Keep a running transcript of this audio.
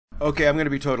Okay, I'm going to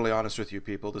be totally honest with you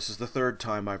people. This is the third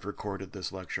time I've recorded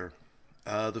this lecture.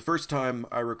 The first time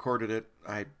I recorded it,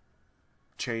 I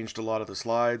changed a lot of the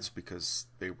slides because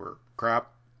they were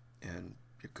crap and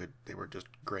they were just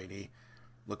grainy.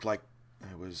 Looked like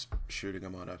I was shooting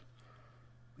them on a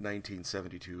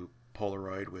 1972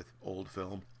 Polaroid with old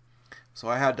film. So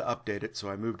I had to update it, so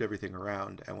I moved everything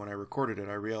around, and when I recorded it,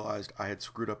 I realized I had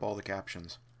screwed up all the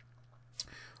captions.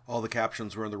 All the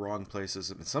captions were in the wrong places,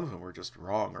 and some of them were just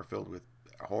wrong or filled with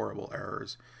horrible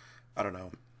errors. I don't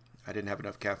know. I didn't have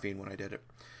enough caffeine when I did it.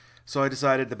 So I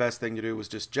decided the best thing to do was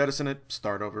just jettison it,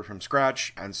 start over from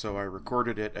scratch, and so I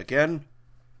recorded it again.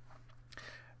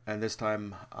 And this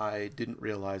time I didn't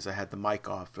realize I had the mic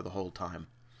off for the whole time.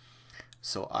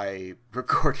 So I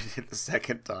recorded it the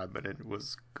second time and it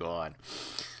was gone.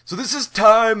 So this is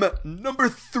time number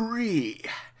 3.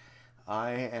 I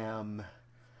am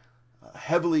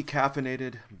heavily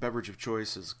caffeinated. Beverage of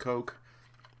choice is Coke.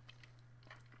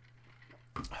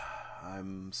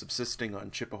 I'm subsisting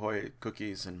on Chip Ahoy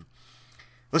cookies, and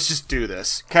let's just do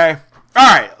this, okay?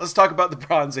 Alright, let's talk about the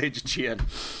Bronze Age Aegean.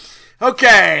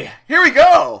 Okay, here we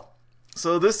go!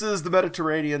 So this is the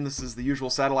Mediterranean. This is the usual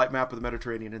satellite map of the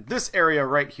Mediterranean. And this area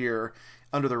right here,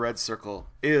 under the red circle,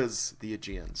 is the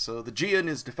Aegean. So the Aegean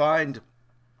is defined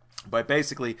by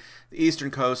basically the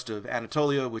eastern coast of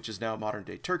Anatolia, which is now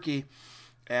modern-day Turkey,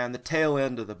 and the tail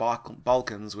end of the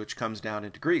Balkans, which comes down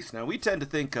into Greece. Now, we tend to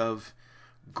think of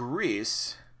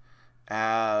Greece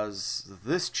as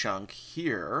this chunk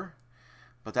here,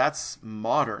 but that's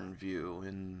modern view.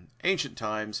 In ancient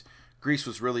times, Greece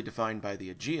was really defined by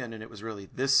the Aegean, and it was really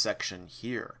this section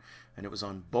here. And it was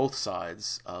on both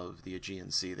sides of the Aegean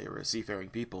Sea. They were a seafaring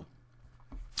people.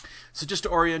 So just to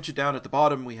orient you, down at the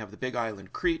bottom, we have the big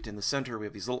island Crete. In the center, we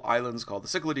have these little islands called the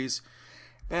Cyclades.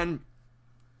 And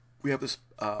we have this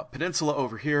peninsula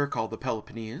over here called the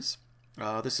Peloponnese.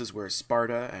 This is where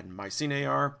Sparta and Mycenae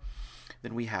are.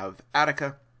 Then we have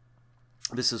Attica.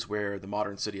 This is where the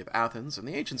modern city of Athens and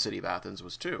the ancient city of Athens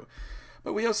was too.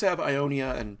 But we also have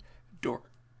Ionia and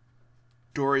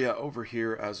Doria over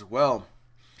here as well.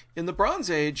 In the Bronze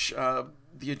Age,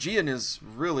 the Aegean is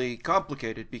really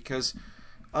complicated because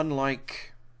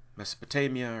unlike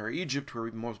Mesopotamia or Egypt, where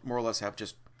we more or less have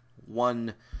just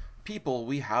one people,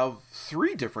 we have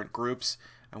 3 different groups,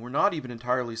 and we're not even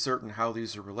entirely certain how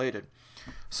these are related.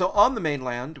 So on the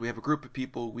mainland, we have a group of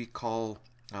people we call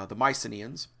the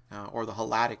Mycenaeans, or the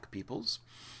Helladic peoples,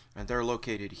 and they're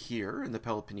located here in the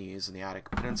Peloponnese and the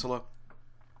Attic Peninsula.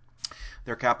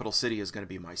 Their capital city is going to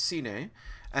be Mycenae.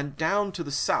 And down to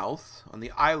the south, on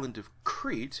the island of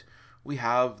Crete, we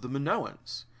have the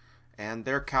Minoans. And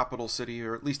their capital city,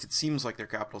 or at least it seems like their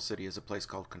capital city, is a place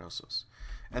called Knossos.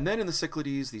 And then in the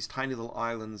Cyclades, these tiny little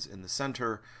islands in the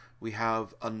center, we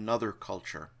have another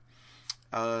culture.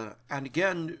 And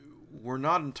again, we're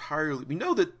not entirely... We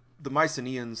know that the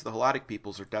Mycenaeans, the Helladic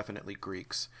peoples, are definitely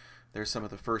Greeks. They're some of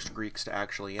the first Greeks to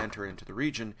actually enter into the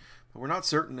region. But we're not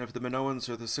certain if the Minoans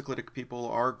or the Cycladic people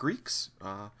are Greeks,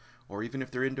 or even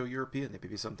if they're Indo-European. They may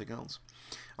be something else.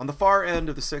 On the far end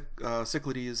of the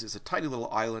Cyclades is a tiny little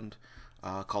island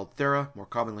called Thera, more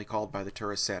commonly called by the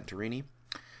tourists Santorini.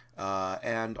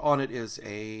 And on it is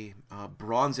a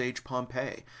Bronze Age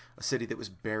Pompeii, a city that was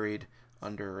buried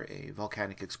under a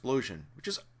volcanic explosion, which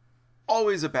is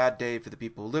always a bad day for the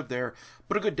people who live there,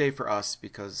 but a good day for us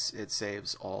because it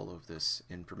saves all of this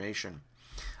information.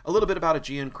 A little bit about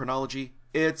Aegean chronology.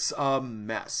 It's a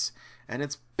mess, and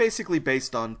it's basically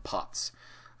based on pots.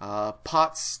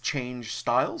 Pots change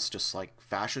styles, just like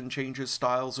fashion changes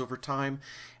styles over time,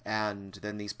 and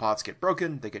then these pots get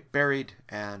broken, they get buried,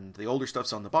 and the older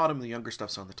stuff's on the bottom, the younger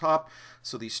stuff's on the top.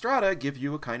 So these strata give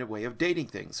you a kind of way of dating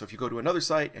things. So if you go to another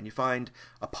site and you find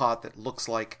a pot that looks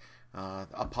like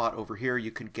a pot over here,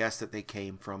 you can guess that they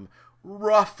came from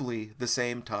roughly the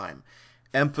same time.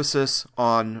 Emphasis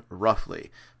on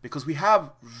roughly, because we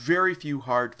have very few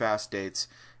hard, fast dates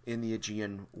in the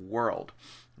Aegean world.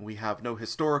 We have no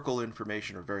historical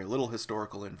information or very little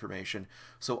historical information,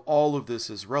 so all of this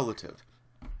is relative.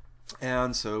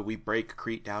 And so we break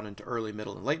Crete down into early,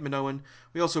 middle, and late Minoan.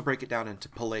 We also break it down into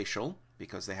palatial,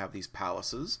 because they have these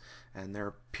palaces, and there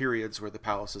are periods where the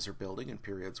palaces are building and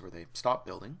periods where they stop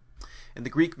building. In the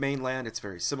Greek mainland, it's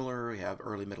very similar. We have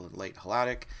early, middle, and late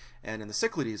Helladic, and in the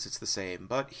Cyclades, it's the same.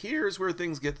 But here's where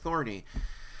things get thorny,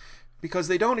 because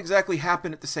they don't exactly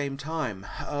happen at the same time.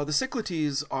 The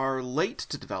Cyclades are late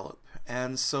to develop,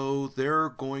 and so they're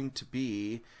going to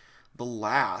be the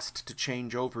last to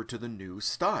change over to the new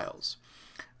styles.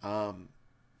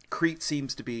 Crete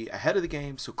seems to be ahead of the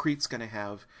game, so Crete's going to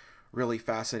have really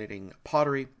fascinating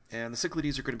pottery, and the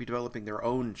Cyclades are going to be developing their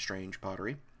own strange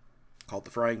pottery called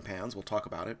the frying pans. We'll talk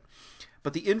about it.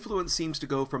 But the influence seems to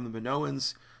go from the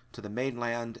Minoans to the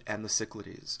mainland and the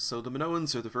Cyclades. So the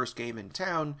Minoans are the first game in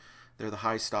town. They're the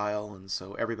high style, and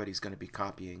so everybody's going to be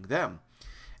copying them.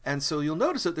 And so you'll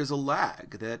notice that there's a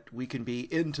lag, that we can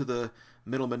be into the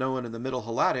Middle Minoan and the Middle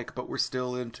Helladic, but we're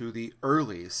still into the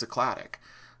early Cycladic.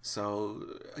 So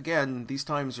again, these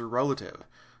times are relative.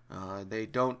 They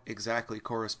don't exactly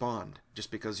correspond. Just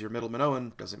because you're Middle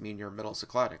Minoan doesn't mean you're Middle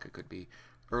Cycladic. It could be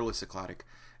early Cycladic.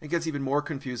 It gets even more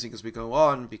confusing as we go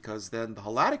on, because then the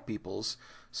Helladic peoples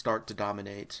start to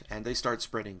dominate, and they start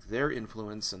spreading their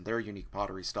influence and their unique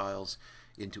pottery styles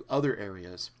into other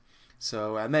areas.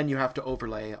 So, and then you have to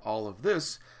overlay all of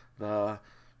this, the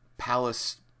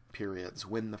palace periods,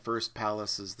 when the first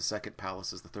palaces, the second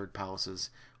palaces, the third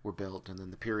palaces were built, and then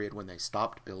the period when they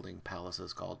stopped building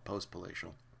palaces called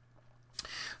post-palatial.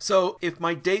 So if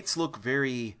my dates look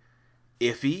very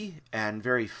iffy and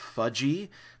very fudgy,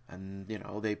 and, you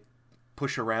know, they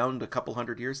push around a couple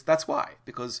hundred years, that's why.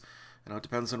 Because, you know, it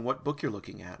depends on what book you're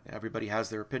looking at. Everybody has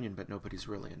their opinion, but nobody's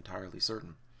really entirely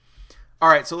certain. All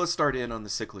right, so let's start in on the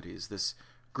Cyclades, this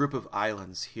group of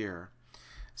islands here.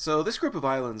 So this group of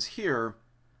islands here,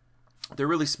 they're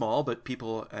really small, but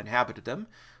people inhabited them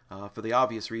for the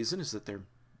obvious reason is that they're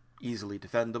easily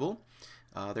defendable.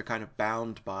 They're kind of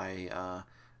bound by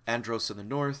Andros in the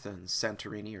north and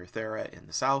Santorini or Thera in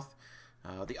the south.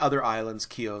 The other islands,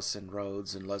 Chios and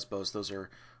Rhodes and Lesbos, those are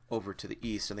over to the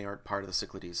east, and they aren't part of the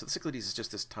Cyclades. So the Cyclades is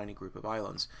just this tiny group of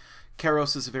islands.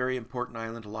 Keros is a very important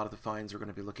island. A lot of the finds we're going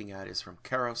to be looking at is from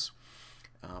Keros.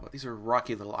 But these are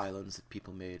rocky little islands that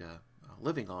people made a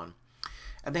living on.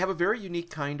 And they have a very unique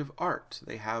kind of art.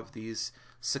 They have these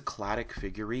Cycladic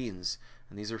figurines,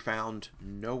 and these are found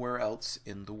nowhere else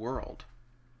in the world.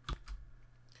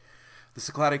 The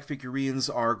Cycladic figurines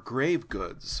are grave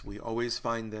goods. We always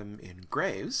find them in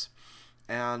graves,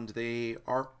 and they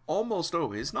are almost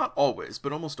always, not always,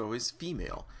 but almost always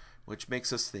female, which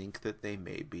makes us think that they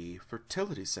may be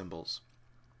fertility symbols.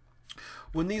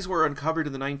 When these were uncovered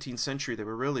in the 19th century, they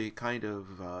were really kind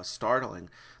of startling.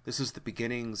 This is the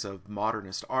beginnings of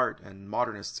modernist art, and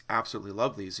modernists absolutely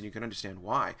love these, and you can understand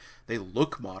why. They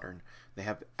look modern. They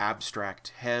have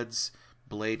abstract heads,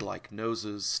 blade-like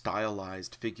noses,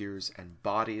 stylized figures, and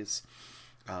bodies.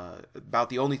 About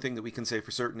the only thing that we can say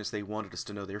for certain is they wanted us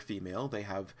to know they're female. They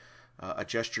have a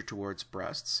gesture towards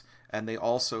breasts, and they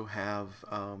also have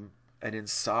an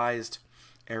incised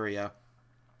area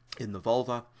in the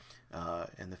vulva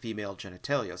and the female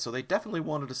genitalia. So they definitely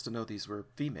wanted us to know these were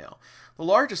female. The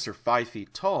largest are 5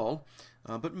 feet tall,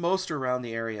 but most are around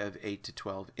the area of 8 to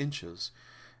 12 inches.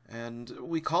 And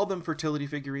we call them fertility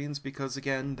figurines because,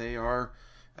 again, they are,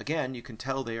 you can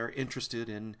tell they are interested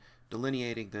in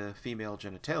delineating the female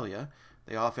genitalia.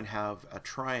 They often have a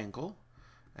triangle,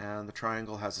 and the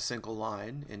triangle has a single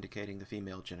line indicating the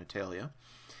female genitalia.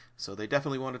 So they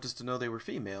definitely wanted us to know they were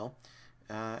female,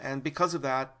 and because of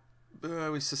that,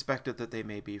 we suspected that they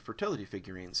may be fertility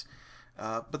figurines.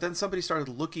 But then somebody started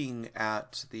looking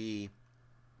at the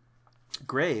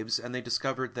graves, and they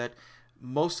discovered that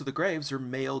most of the graves are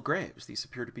male graves. These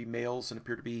appear to be males and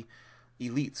appear to be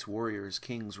elites, warriors,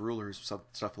 kings, rulers,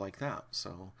 stuff like that.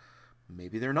 So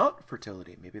maybe they're not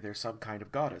fertility. Maybe they're some kind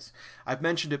of goddess. I've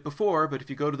mentioned it before, but if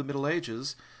you go to the Middle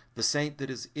Ages, the saint that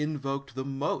is invoked the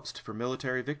most for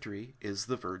military victory is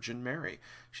the Virgin Mary.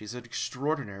 She's an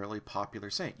extraordinarily popular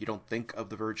saint. You don't think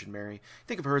of the Virgin Mary. You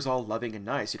think of her as all loving and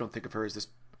nice. You don't think of her as this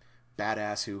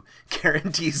badass who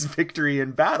guarantees victory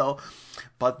in battle,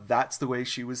 but that's the way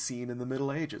she was seen in the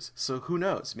Middle Ages. So who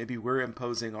knows? Maybe we're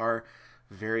imposing our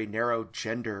very narrow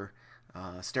gender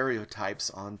stereotypes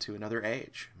onto another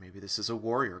age. Maybe this is a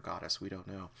warrior goddess. We don't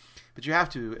know. But you have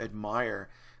to admire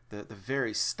the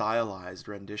very stylized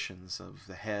renditions of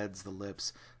the heads, the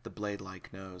lips, the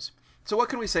blade-like nose. So what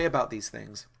can we say about these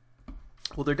things?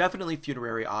 Well, they're definitely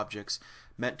funerary objects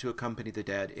meant to accompany the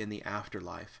dead in the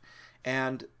afterlife.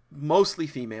 And mostly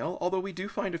female, although we do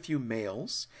find a few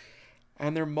males,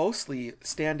 and they're mostly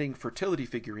standing fertility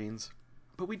figurines,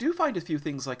 but we do find a few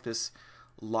things like this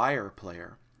lyre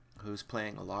player who's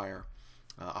playing a lyre,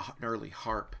 an early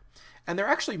harp. And they're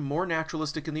actually more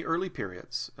naturalistic in the early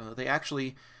periods. They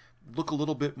actually look a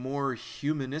little bit more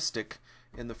humanistic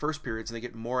in the first periods, and they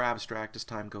get more abstract as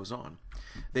time goes on.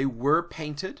 They were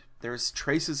painted. There's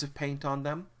traces of paint on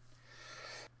them,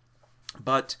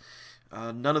 but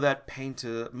none of that paint,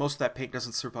 most of that paint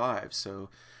doesn't survive. So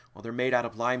while they're made out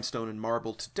of limestone and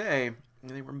marble today,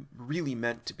 they were really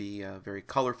meant to be very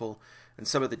colorful, and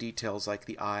some of the details like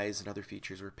the eyes and other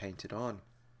features were painted on.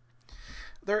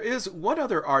 There is one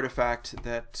other artifact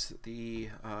that the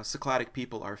Cycladic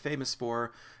people are famous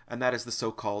for, and that is the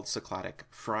so-called Cycladic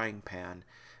frying pan.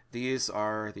 These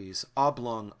are these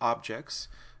oblong objects.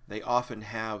 They often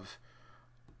have,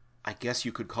 I guess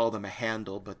you could call them a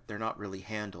handle, but they're not really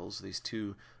handles. These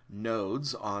two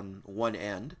nodes on one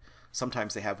end.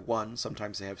 Sometimes they have one,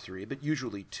 sometimes they have three, but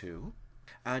usually two.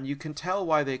 And you can tell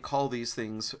why they call these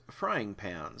things frying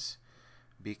pans,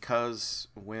 because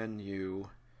when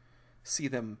you see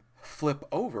them flip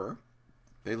over,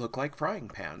 they look like frying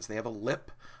pans. They have a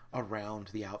lip around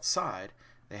the outside.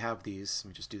 They have these, let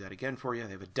me just do that again for you,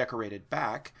 they have a decorated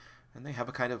back, and they have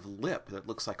a kind of lip that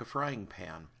looks like a frying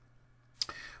pan.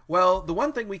 Well, the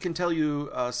one thing we can tell you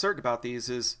certain about these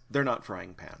is they're not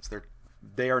frying pans.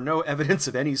 They are no evidence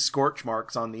of any scorch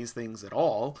marks on these things at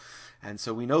all, and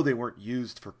so we know they weren't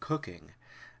used for cooking.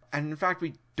 And in fact,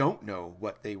 we don't know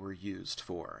what they were used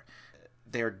for.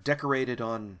 They're decorated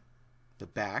on the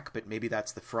back, but maybe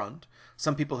that's the front.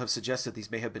 Some people have suggested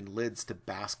these may have been lids to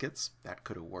baskets. That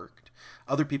could have worked.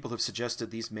 Other people have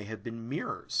suggested these may have been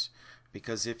mirrors,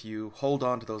 because if you hold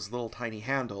on to those little tiny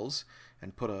handles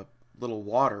and put a little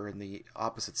water in the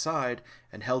opposite side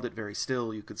and held it very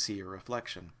still, you could see a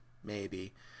reflection.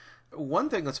 Maybe. One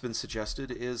thing that's been suggested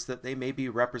is that they may be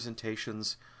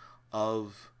representations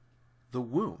of the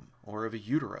womb or of a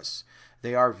uterus.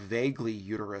 They are vaguely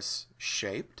uterus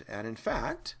shaped, and in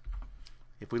fact,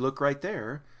 if we look right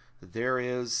there, there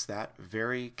is that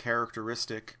very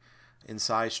characteristic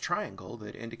incised triangle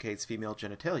that indicates female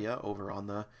genitalia over on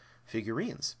the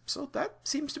figurines. So that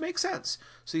seems to make sense.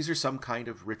 So these are some kind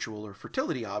of ritual or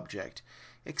fertility object.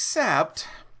 Except,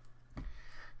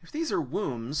 if these are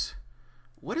wombs,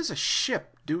 what is a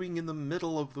ship doing in the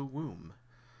middle of the womb?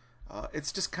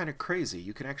 It's just kind of crazy.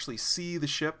 You can actually see the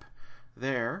ship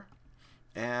there,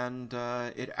 and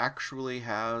it actually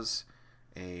has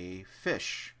a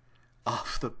fish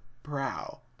off the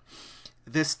prow.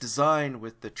 This design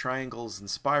with the triangles and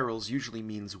spirals usually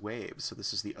means waves, so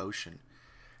this is the ocean.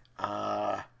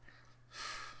 I've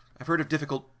heard of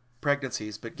difficult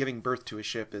pregnancies, but giving birth to a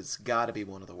ship has got to be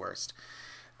one of the worst.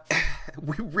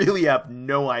 We really have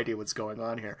no idea what's going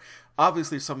on here.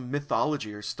 Obviously some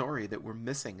mythology or story that we're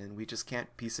missing, and we just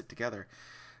can't piece it together.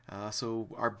 So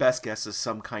our best guess is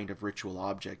some kind of ritual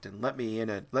object. And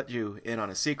let you in on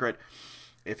a secret.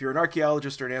 If you're an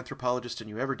archaeologist or an anthropologist and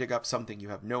you ever dig up something you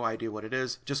have no idea what it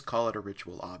is, just call it a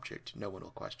ritual object. No one will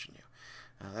question you.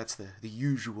 That's the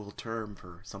usual term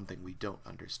for something we don't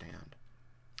understand.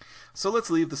 So let's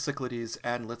leave the Cyclades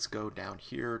and let's go down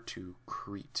here to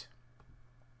Crete.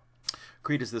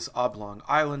 Crete is this oblong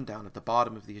island down at the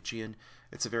bottom of the Aegean.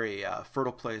 It's a very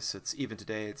fertile place. Even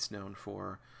today it's known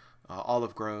for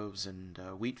olive groves and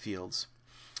wheat fields.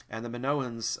 And the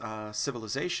Minoans'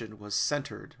 civilization was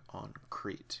centered on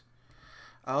Crete.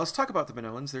 Let's talk about the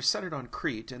Minoans. They're centered on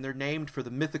Crete, and they're named for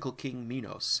the mythical King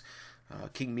Minos.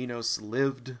 King Minos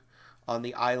lived on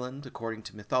the island, according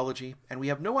to mythology, and we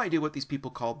have no idea what these people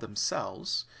called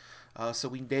themselves, so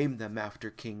we named them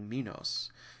after King Minos.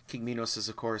 King Minos is,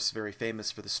 of course, very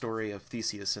famous for the story of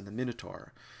Theseus and the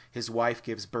Minotaur. His wife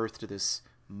gives birth to this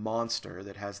monster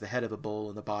that has the head of a bull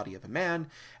and the body of a man,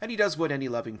 and he does what any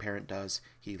loving parent does.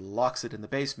 He locks it in the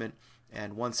basement,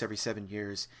 and once every 7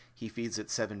 years, he feeds it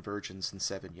 7 virgins and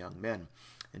 7 young men,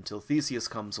 until Theseus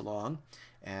comes along,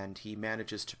 and he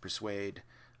manages to persuade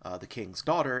the king's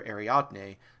daughter,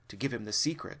 Ariadne, to give him the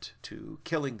secret to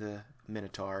killing the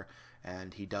Minotaur,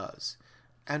 and he does.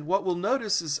 And what we'll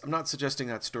notice is, I'm not suggesting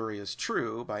that story is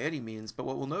true by any means, but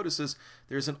what we'll notice is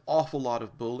there's an awful lot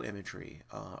of bull imagery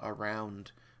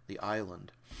around the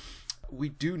island. We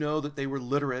do know that they were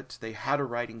literate, they had a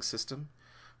writing system,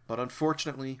 but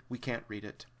unfortunately we can't read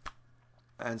it.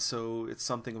 And so it's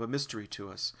something of a mystery to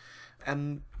us.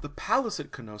 And the palace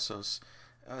at Knossos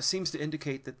seems to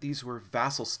indicate that these were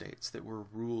vassal states that were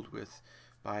ruled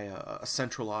by a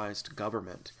centralized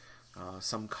government,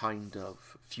 some kind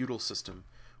of feudal system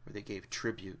where they gave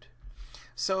tribute.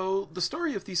 So the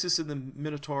story of Theseus and the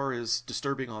Minotaur is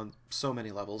disturbing on so many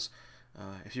levels.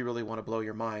 If you really want to blow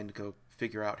your mind, go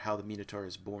figure out how the Minotaur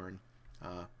is born.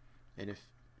 And if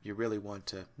you really want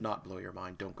to not blow your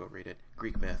mind, don't go read it.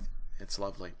 Greek myth. It's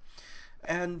lovely.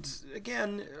 And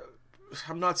again,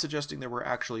 I'm not suggesting there were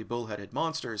actually bull-headed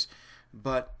monsters,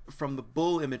 but from the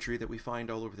bull imagery that we find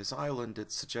all over this island,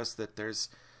 it suggests that there's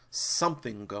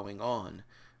something going on.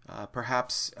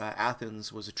 Perhaps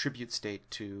Athens was a tribute state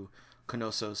to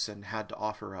Knossos and had to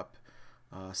offer up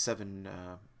 7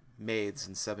 maids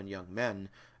and 7 young men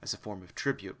as a form of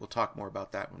tribute. We'll talk more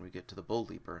about that when we get to the bull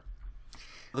leaper.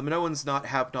 The Minoans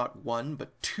have not one,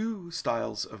 but 2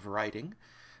 styles of writing.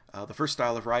 The first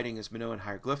style of writing is Minoan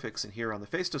hieroglyphics, and here on the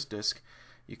Phaistos disc,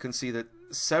 you can see that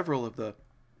several of the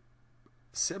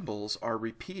symbols are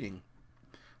repeating.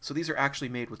 So these are actually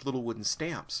made with little wooden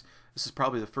stamps. This is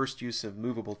probably the first use of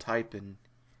movable type in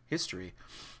history.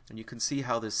 And you can see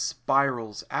how this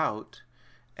spirals out,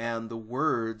 and the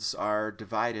words are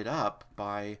divided up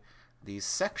by these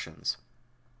sections.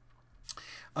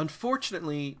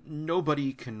 Unfortunately,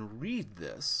 nobody can read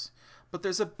this, but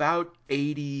there's about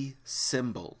 80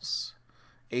 symbols,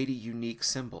 80 unique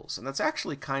symbols, and that's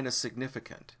actually kind of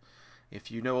significant.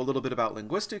 If you know a little bit about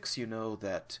linguistics, you know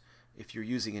that if you're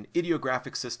using an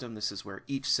ideographic system, this is where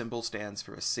each symbol stands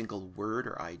for a single word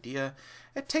or idea.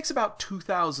 It takes about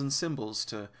 2,000 symbols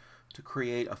to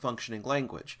create a functioning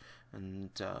language. And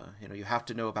you have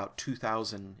to know about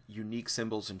 2,000 unique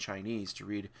symbols in Chinese to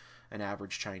read an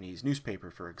average Chinese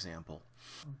newspaper, for example.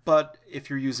 But if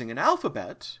you're using an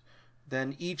alphabet,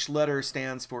 then each letter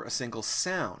stands for a single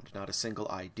sound, not a single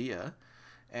idea.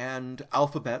 And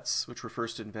alphabets, which were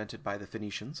first invented by the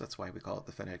Phoenicians, that's why we call it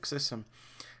the phonetic system,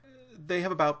 they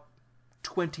have about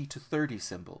 20 to 30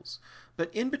 symbols.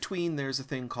 But in between there's a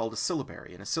thing called a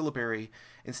syllabary. And a syllabary,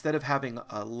 instead of having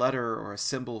a letter or a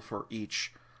symbol for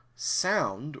each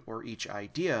sound or each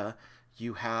idea,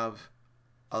 you have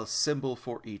a symbol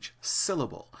for each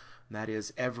syllable. And that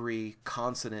is every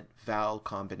consonant-vowel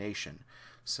combination.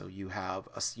 So you have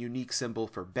a unique symbol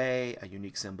for bay, a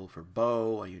unique symbol for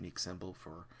bow, a unique symbol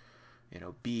for,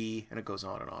 bee, and it goes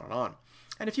on and on and on.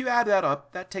 And if you add that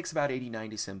up, that takes about 80,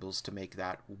 90 symbols to make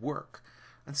that work.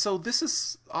 And so this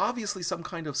is obviously some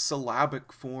kind of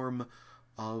syllabic form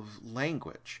of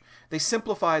language. They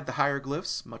simplified the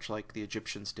hieroglyphs, much like the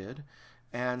Egyptians did,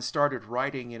 and started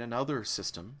writing in another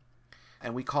system.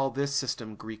 And we call this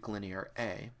system Greek Linear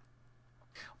A.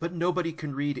 But nobody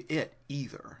can read it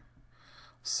either.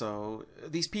 So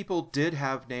these people did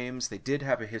have names, they did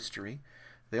have a history.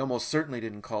 They almost certainly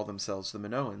didn't call themselves the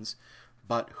Minoans,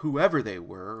 but whoever they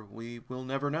were, we will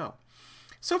never know.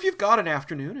 So if you've got an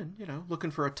afternoon and,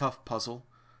 looking for a tough puzzle,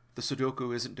 the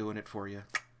Sudoku isn't doing it for you,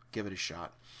 give it a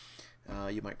shot.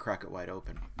 You might crack it wide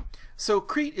open. So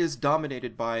Crete is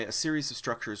dominated by a series of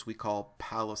structures we call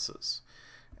palaces.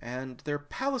 And they're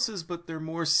palaces, but they're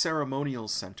more ceremonial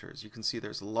centers. You can see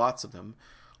there's lots of them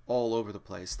all over the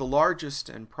place. The largest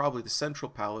and probably the central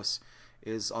palace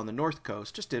is on the north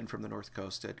coast, just in from the north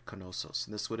coast at Knossos.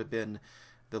 And this would have been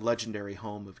the legendary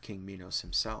home of King Minos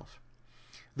himself.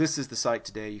 This is the site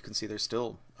today. You can see there's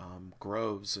still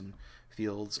groves and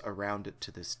fields around it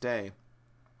to this day.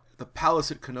 The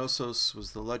palace at Knossos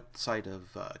was the site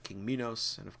of King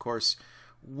Minos, and of course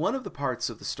one of the parts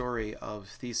of the story of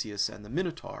Theseus and the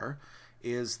Minotaur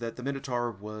is that the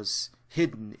Minotaur was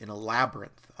hidden in a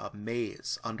labyrinth, a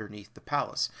maze underneath the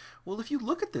palace. Well, if you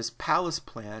look at this palace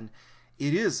plan,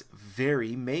 it is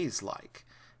very maze-like.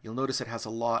 You'll notice it has a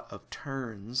lot of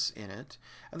turns in it,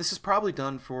 and this is probably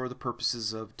done for the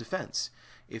purposes of defense.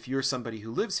 If you're somebody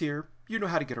who lives here, you know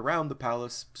how to get around the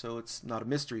palace, so it's not a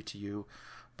mystery to you.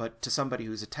 But to somebody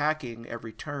who's attacking,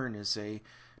 every turn is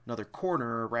another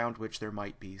corner around which there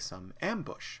might be some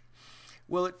ambush.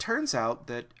 Well, it turns out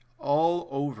that all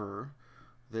over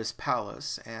this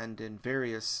palace and in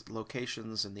various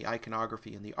locations in the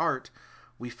iconography and the art,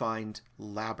 we find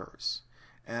labbers.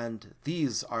 And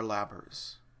these are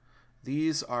labbers.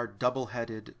 These are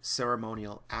double-headed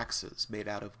ceremonial axes made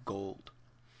out of gold.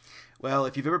 Well,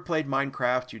 if you've ever played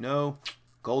Minecraft, you know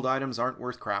gold items aren't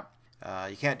worth crap.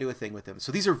 You can't do a thing with them.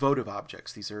 So these are votive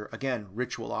objects. These are, again,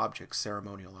 ritual objects,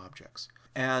 ceremonial objects.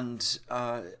 And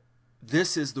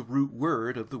this is the root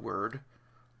word of the word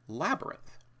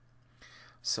labyrinth.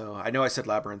 So I know I said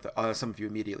labyrinth. Some of you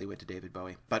immediately went to David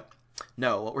Bowie. But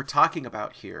no, what we're talking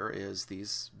about here is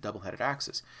these double-headed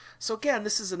axes. So again,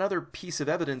 this is another piece of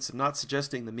evidence. I'm not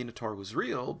suggesting the Minotaur was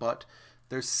real, but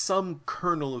there's some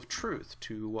kernel of truth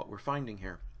to what we're finding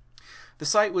here. The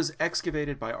site was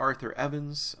excavated by Arthur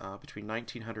Evans between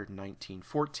 1900 and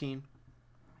 1914,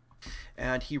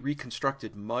 and he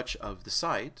reconstructed much of the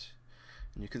site.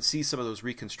 And you can see some of those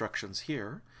reconstructions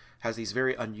here. It has these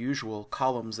very unusual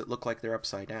columns that look like they're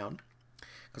upside down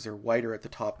because they're wider at the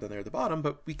top than they're at the bottom,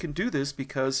 but we can do this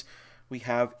because we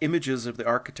have images of the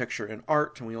architecture and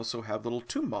art, and we also have little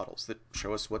tomb models that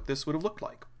show us what this would have looked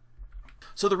like.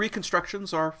 So the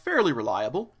reconstructions are fairly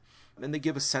reliable, and they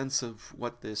give a sense of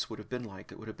what this would have been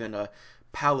like. It would have been a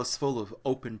palace full of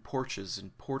open porches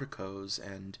and porticos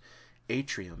and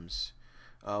atriums.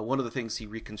 One of the things he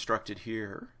reconstructed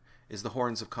here is the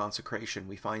horns of consecration.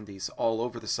 We find these all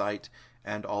over the site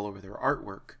and all over their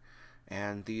artwork.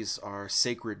 And these are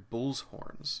sacred bull's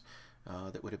horns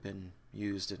that would have been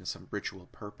used in some ritual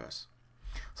purpose.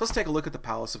 So let's take a look at the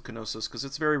Palace of Knossos because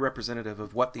it's very representative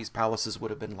of what these palaces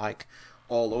would have been like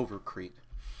all over Crete.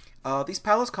 These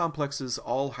palace complexes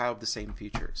all have the same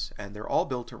features, and they're all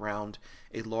built around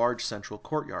a large central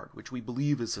courtyard, which we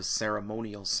believe is a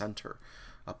ceremonial center,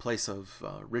 a place of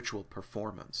ritual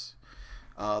performance.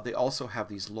 They also have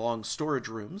these long storage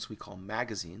rooms we call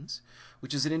magazines,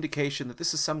 which is an indication that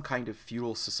this is some kind of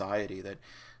feudal society, that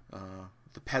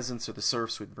the peasants or the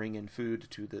serfs would bring in food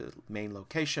to the main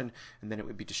location, and then it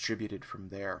would be distributed from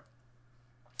there.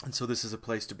 And so this is a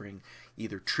place to bring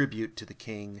either tribute to the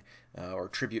king, or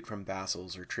tribute from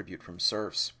vassals, or tribute from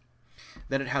serfs.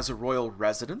 Then it has a royal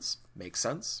residence. Makes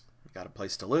sense. You've got a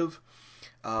place to live.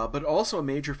 But also a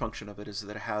major function of it is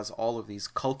that it has all of these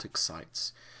cultic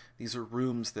sites. These are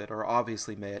rooms that are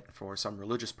obviously meant for some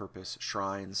religious purpose,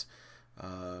 shrines,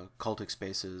 cultic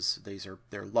spaces.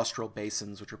 They're lustral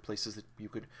basins, which are places that you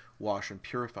could wash and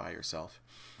purify yourself.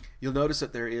 You'll notice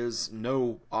that there is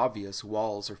no obvious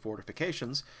walls or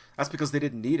fortifications. That's because they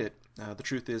didn't need it. The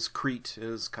truth is, Crete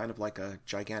is kind of like a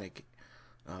gigantic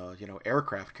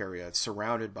aircraft carrier. It's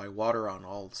surrounded by water on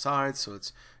all sides, so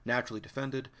it's naturally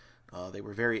defended. They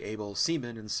were very able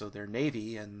seamen, and so their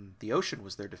navy and the ocean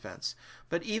was their defense.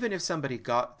 But even if somebody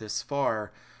got this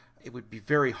far, it would be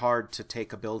very hard to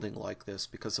take a building like this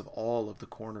because of all of the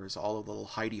corners, all of the little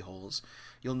hidey holes.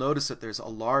 You'll notice that there's a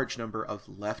large number of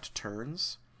left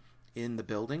turns in the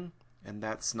building, and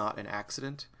that's not an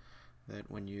accident. That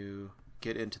when you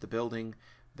get into the building,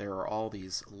 there are all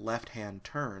these left-hand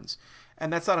turns.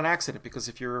 And that's not an accident, because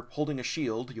if you're holding a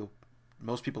shield,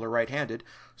 most people are right-handed,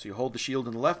 so you hold the shield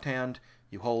in the left hand,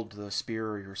 you hold the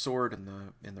spear or your sword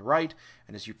in the right,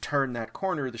 and as you turn that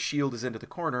corner, the shield is into the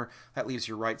corner. That leaves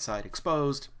your right side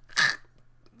exposed.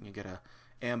 You get a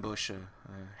ambush, a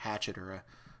hatchet, or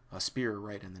a spear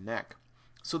right in the neck.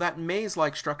 So that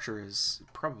maze-like structure is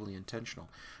probably intentional.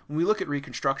 When we look at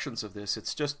reconstructions of this,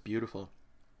 it's just beautiful.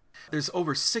 There's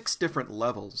over 6 different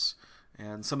levels,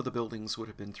 and some of the buildings would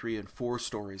have been 3 and 4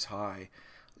 stories high.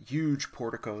 Huge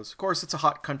porticos. Of course, it's a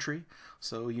hot country,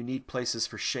 so you need places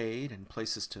for shade and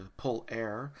places to pull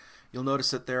air. You'll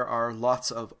notice that there are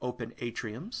lots of open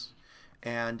atriums,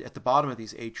 and at the bottom of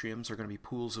these atriums are going to be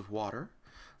pools of water.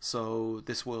 So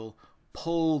this will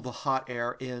pull the hot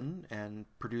air in and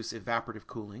produce evaporative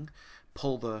cooling,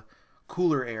 pull the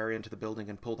cooler air into the building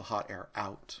and pull the hot air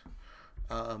out.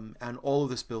 And all of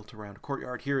this built around a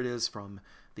courtyard. Here it is from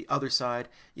the other side.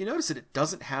 You notice that it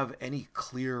doesn't have any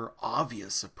clear,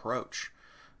 obvious approach.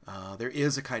 There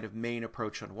is a kind of main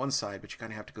approach on one side, but you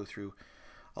kind of have to go through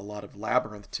a lot of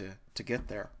labyrinth to get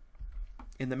there.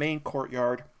 In the main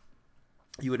courtyard,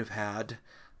 you would have had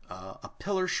a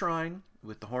pillar shrine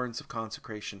with the horns of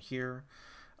consecration here,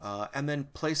 and then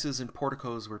places and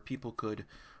porticos where people could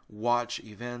watch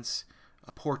events,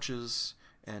 porches,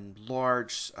 and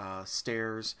large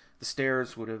stairs. The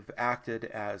stairs would have acted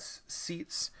as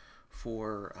seats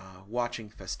for watching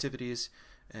festivities,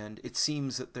 and it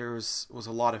seems that there was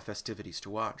a lot of festivities to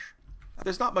watch.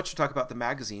 There's not much to talk about the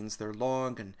magazines. They're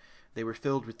long, and they were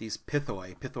filled with these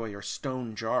pithoi. Pithoi are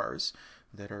stone jars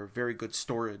that are very good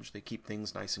storage. They keep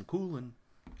things nice and cool and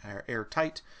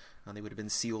airtight, and they would have been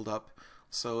sealed up.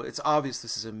 So it's obvious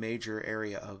this is a major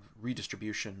area of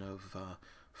redistribution of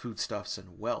foodstuffs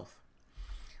and wealth.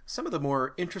 Some of the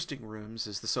more interesting rooms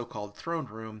is the so-called throne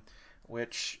room,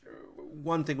 which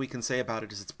one thing we can say about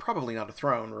it is it's probably not a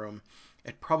throne room.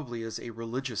 It probably is a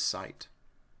religious site.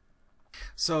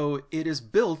 So it is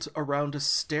built around a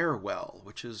stairwell,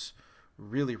 which is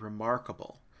really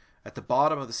remarkable. At the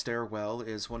bottom of the stairwell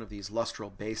is one of these lustral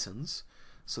basins.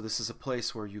 So this is a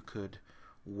place where you could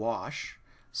wash.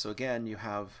 So again, you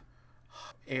have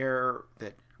air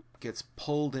that gets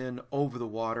pulled in over the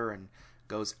water and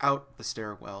goes out the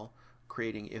stairwell,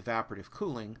 creating evaporative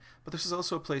cooling. But this is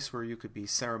also a place where you could be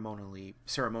ceremonially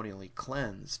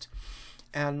cleansed.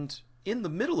 And in the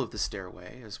middle of the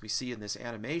stairway, as we see in this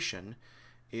animation,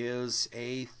 is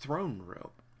a throne room.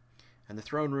 And the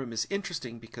throne room is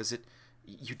interesting because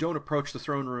you don't approach the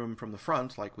throne room from the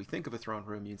front like we think of a throne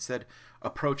room. You instead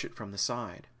approach it from the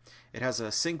side. It has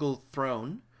a single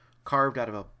throne carved out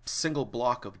of a single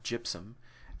block of gypsum,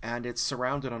 and it's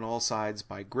surrounded on all sides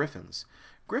by griffins.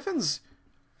 Griffins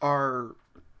are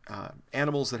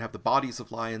animals that have the bodies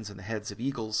of lions and the heads of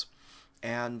eagles,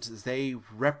 and they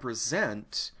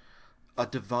represent a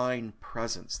divine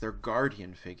presence. They're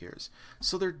guardian figures.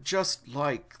 So they're just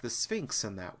like the Sphinx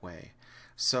in that way.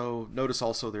 So notice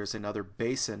also there's another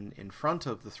basin in front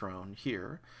of the throne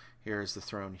here. Here's the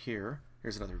throne here.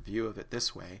 Here's another view of it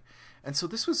this way. And so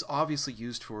this was obviously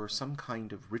used for some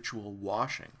kind of ritual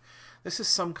washing. This is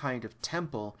some kind of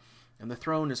temple, and the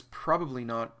throne is probably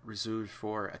not reserved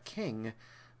for a king,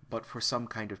 but for some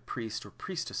kind of priest or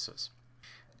priestesses.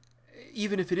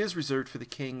 even if it is reserved for the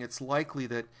king, it's likely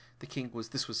that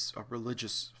this was a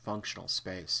religious functional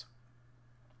space.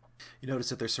 You notice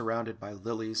that they're surrounded by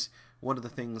lilies. One of the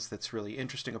things that's really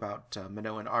interesting about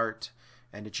Minoan art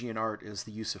and Aegean art is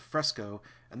the use of fresco,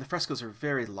 and the frescoes are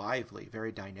very lively,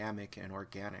 very dynamic and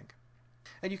organic.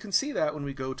 And you can see that when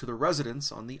we go to the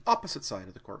residence on the opposite side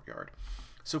of the courtyard.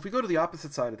 So if we go to the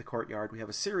opposite side of the courtyard, we have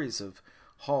a series of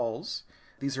halls.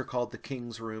 These are called the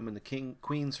King's Room and the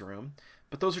Queen's Room,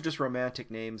 but those are just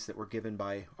romantic names that were given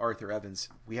by Arthur Evans.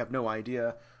 We have no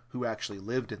idea who actually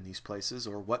lived in these places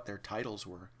or what their titles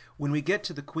were. When we get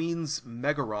to the Queen's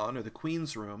Megaron, or the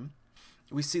Queen's Room,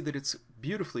 we see that it's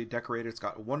beautifully decorated. It's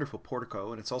got a wonderful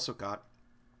portico, and it's also got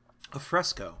a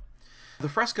fresco. The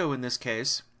fresco in this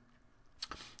case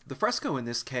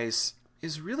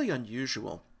is really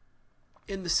unusual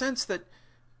in the sense that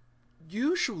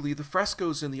usually the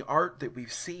frescoes in the art that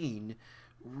we've seen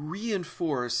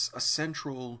reinforce a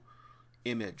central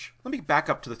image. Let me back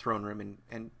up to the throne room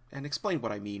and explain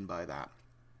what I mean by that.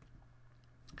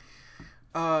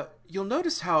 You'll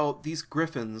notice how these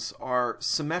griffins are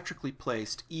symmetrically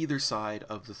placed either side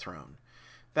of the throne.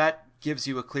 That gives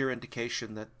you a clear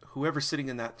indication that whoever's sitting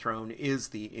in that throne is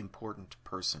the important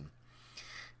person.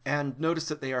 And notice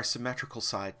that they are symmetrical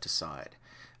side to side.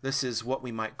 This is what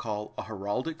we might call a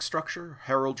heraldic structure.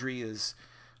 Heraldry is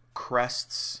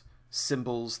crests,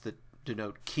 symbols that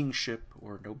denote kingship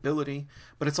or nobility,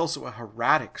 but it's also a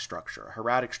hieratic structure. A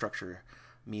hieratic structure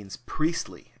means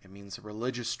priestly. It means a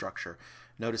religious structure.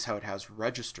 Notice how it has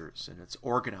registers and it's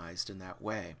organized in that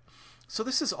way. So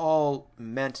this is all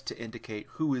meant to indicate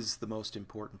who is the most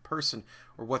important person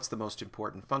or what's the most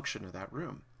important function of that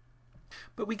room.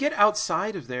 But we get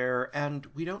outside of there and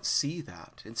we don't see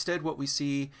that. Instead, what we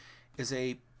see is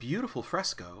a beautiful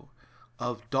fresco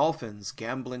of dolphins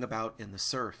gambling about in the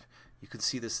surf. You can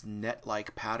see this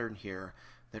net-like pattern here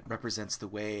that represents the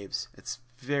waves. It's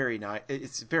very nice.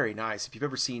 It's very nice. If you've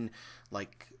ever seen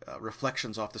like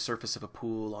reflections off the surface of a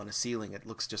pool on a ceiling, it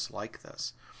looks just like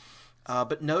this.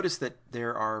 But notice that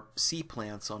there are sea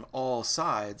plants on all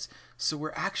sides, so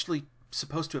we're actually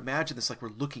supposed to imagine this like we're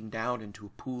looking down into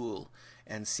a pool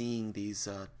and seeing these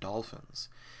dolphins.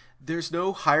 There's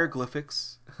no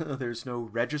hieroglyphics, there's no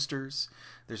registers,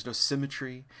 there's no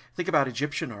symmetry. Think about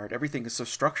Egyptian art. Everything is so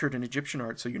structured in Egyptian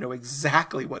art so you know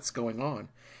exactly what's going on.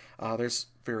 There's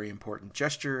very important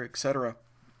gesture, etc.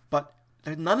 But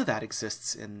none of that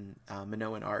exists in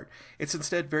Minoan art. It's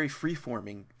instead very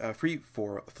free-flowing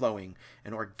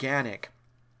and organic.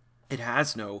 It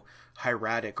has no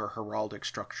hieratic or heraldic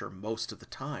structure most of the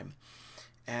time.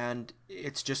 And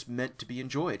it's just meant to be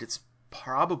enjoyed. It's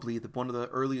probably one of the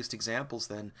earliest examples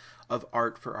then of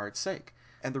art for art's sake.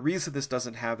 And the reason this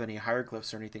doesn't have any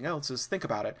hieroglyphs or anything else is, think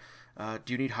about it.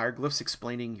 Do you need hieroglyphs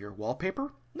explaining your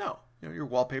wallpaper? No. You know, your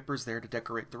wallpaper is there to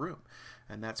decorate the room.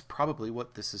 And that's probably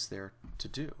what this is there to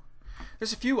do.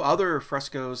 There's a few other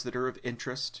frescoes that are of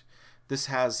interest. This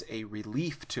has a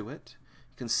relief to it.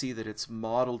 You can see that it's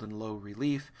modeled in low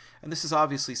relief. And this is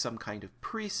obviously some kind of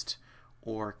priest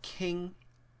or king.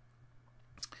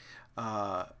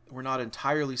 We're not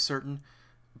entirely certain,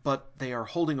 but they are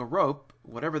holding a rope.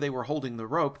 Whatever they were holding the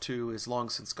rope to is long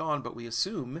since gone, but we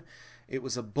assume it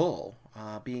was a bull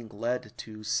being led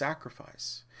to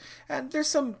sacrifice. And there's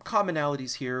some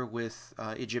commonalities here with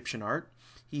Egyptian art.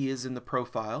 He is in the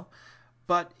profile,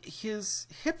 but his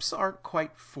hips aren't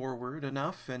quite forward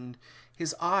enough, and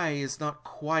his eye is not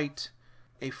quite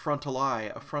a frontal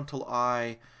eye. A frontal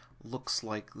eye looks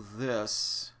like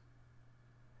this,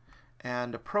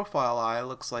 and a profile eye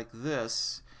looks like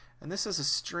this, and this is a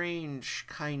strange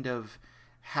kind of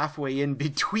halfway in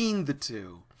between the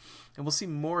two. And we'll see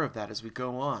more of that as we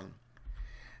go on.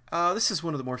 This is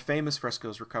one of the more famous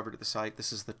frescoes recovered at the site.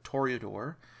 This is the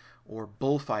Toreador, or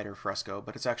bullfighter fresco,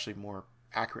 but it's actually more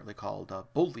accurately called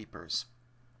bull leapers.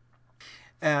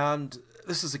 And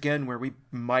this is again where we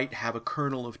might have a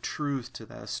kernel of truth to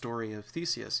the story of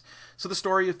Theseus. So the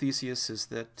story of Theseus is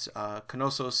that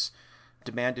Knossos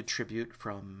demanded tribute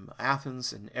from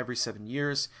Athens, and every 7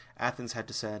 years Athens had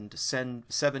to send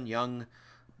 7 young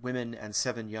women and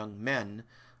 7 young men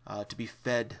to be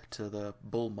fed to the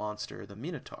bull monster, the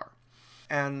Minotaur.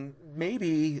 And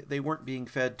maybe they weren't being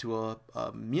fed to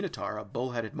a Minotaur, a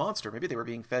bull-headed monster. Maybe they were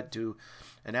being fed to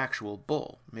an actual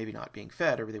bull. Maybe not being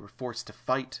fed, or they were forced to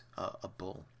fight a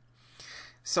bull.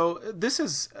 So this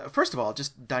is, first of all,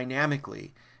 just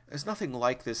dynamically, there's nothing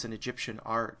like this in Egyptian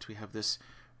art. We have this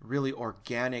really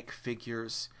organic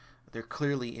figures. They're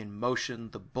clearly in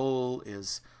motion. The bull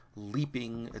is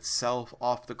leaping itself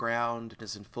off the ground and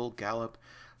is in full gallop.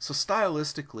 So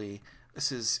stylistically,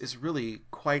 this is really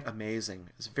quite amazing.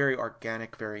 It's very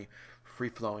organic, very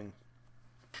free-flowing.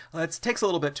 It takes a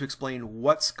little bit to explain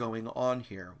what's going on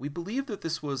here. We believe that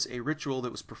this was a ritual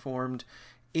that was performed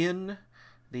in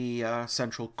the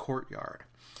central courtyard.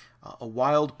 A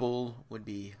wild bull would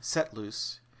be set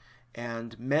loose,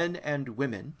 and men and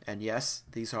women, and yes,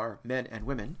 these are men and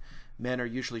women. Men are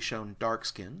usually shown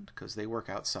dark-skinned because they work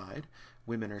outside.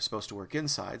 Women are supposed to work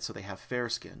inside, so they have fair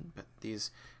skin, but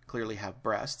these clearly have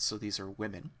breasts, so these are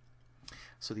women.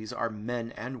 So these are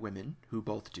men and women who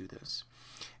both do this.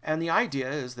 And the idea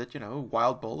is that,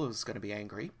 wild bull is going to be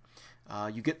angry.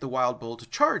 You get the wild bull to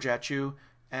charge at you,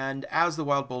 and as the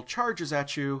wild bull charges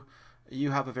at you,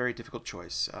 you have a very difficult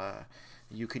choice.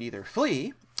 You can either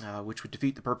flee, which would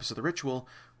defeat the purpose of the ritual,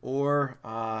 or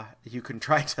you can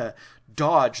try to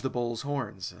dodge the bull's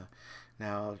horns.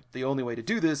 Now, the only way to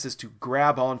do this is to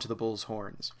grab onto the bull's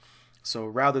horns. So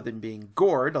rather than being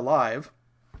gored alive,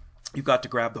 you've got to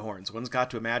grab the horns. One's got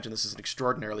to imagine this is an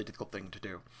extraordinarily difficult thing to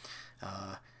do.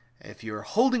 If you're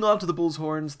holding on to the bull's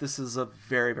horns, this is a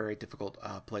very, very difficult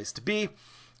place to be.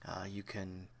 You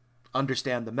can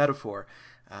understand the metaphor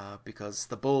because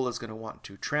the bull is going to want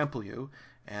to trample you,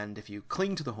 and if you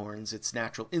cling to the horns, its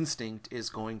natural instinct is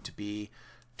going to be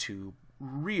to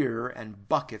rear and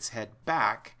buck its head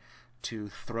back to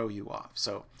throw you off.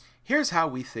 So here's how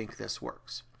we think this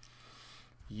works.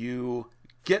 You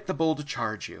get the bull to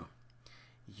charge you.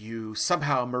 You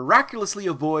somehow miraculously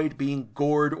avoid being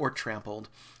gored or trampled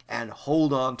and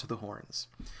hold on to the horns.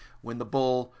 When the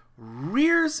bull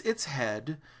rears its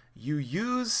head, you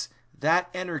use that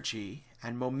energy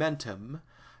and momentum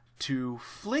to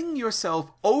fling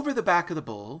yourself over the back of the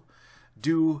bull,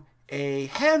 do a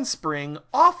handspring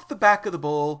off the back of the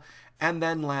bull, and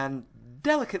then land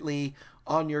delicately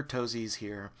on your toesies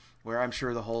here, where I'm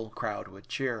sure the whole crowd would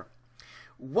cheer.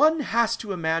 One has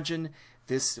to imagine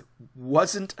this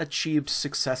wasn't achieved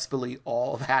successfully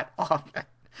all that often.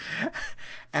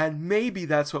 And maybe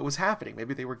that's what was happening.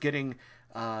 Maybe they were getting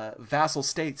vassal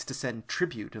states to send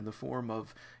tribute in the form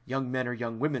of young men or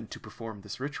young women to perform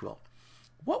this ritual.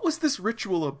 What was this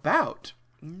ritual about?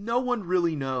 No one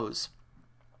really knows.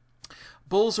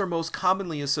 Bulls are most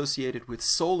commonly associated with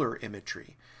solar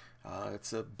imagery.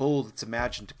 It's a bull that's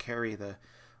imagined to carry the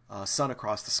sun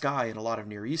across the sky in a lot of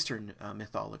Near Eastern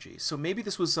mythology. So maybe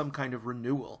this was some kind of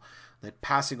renewal, that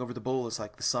passing over the bull is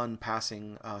like the sun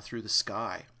passing through the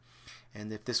sky.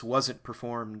 And if this wasn't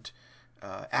performed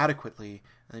adequately,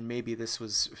 then maybe this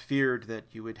was feared that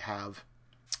you would have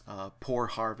poor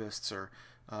harvests or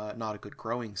not a good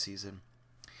growing season.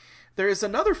 There is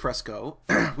another fresco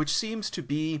which seems to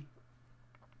be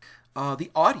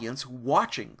the audience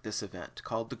watching this event,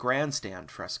 called the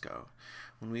grandstand fresco.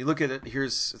 When we look at it,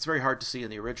 it's very hard to see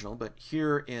in the original, but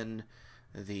here in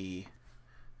the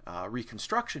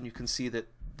reconstruction, you can see that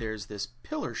there's this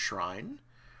pillar shrine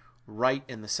right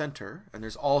in the center, and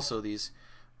there's also these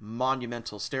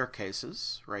monumental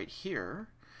staircases right here,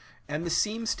 and this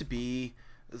seems to be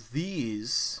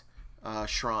these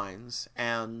shrines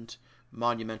and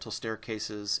monumental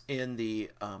staircases in the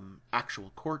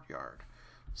actual courtyard.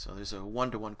 So there's a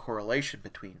one-to-one correlation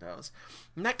between those,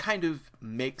 and that kind of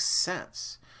makes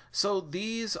sense. So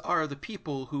these are the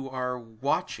people who are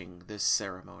watching this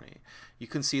ceremony. You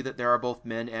can see that there are both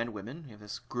men and women. You have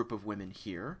this group of women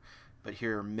here, but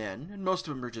here are men, and most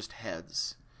of them are just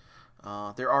heads.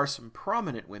 There are some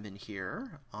prominent women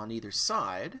here on either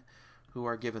side who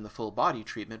are given the full body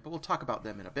treatment, but we'll talk about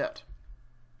them in a bit.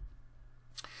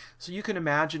 So you can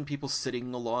imagine people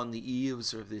sitting along the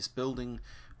eaves of this building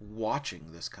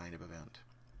watching this kind of event.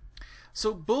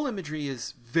 So bull imagery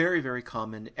is very, very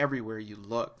common everywhere you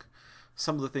look.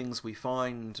 Some of the things we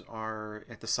find are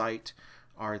at the site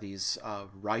are these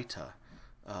raita.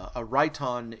 A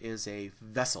raiton is a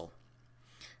vessel.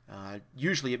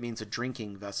 Usually it means a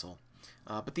drinking vessel,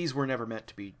 but these were never meant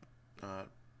to be.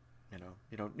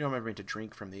 You're never meant to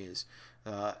drink from these.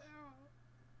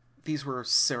 These were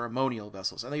ceremonial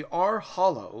vessels, and they are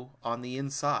hollow on the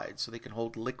inside, so they can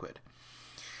hold liquid.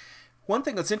 One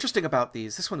thing that's interesting about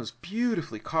these, this one was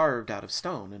beautifully carved out of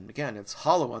stone, and again, it's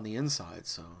hollow on the inside,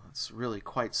 so it's really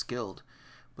quite skilled.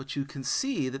 But you can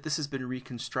see that this has been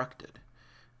reconstructed,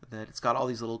 that it's got all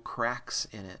these little cracks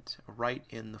in it, right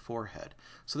in the forehead.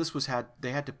 So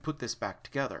they had to put this back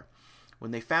together.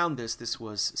 When they found this, this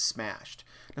was smashed.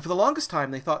 And for the longest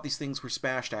time, they thought these things were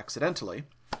smashed accidentally.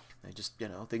 They just,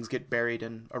 things get buried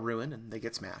in a ruin and they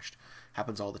get smashed.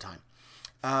 Happens all the time.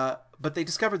 But they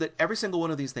discovered that every single one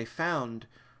of these they found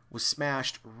was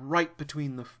smashed right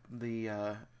between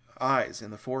the eyes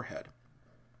and the forehead.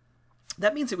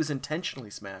 That means it was intentionally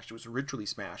smashed. It was ritually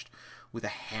smashed with a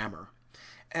hammer.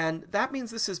 And that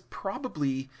means this is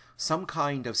probably some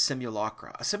kind of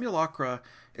simulacra. A simulacra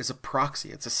is a proxy.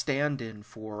 It's a stand-in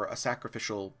for a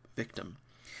sacrificial victim.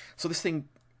 So this thing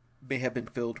may have been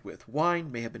filled with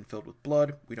wine, may have been filled with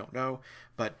blood, we don't know,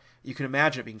 but you can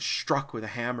imagine it being struck with a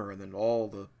hammer and then all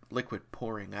the liquid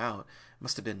pouring out. It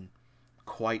must have been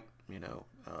quite,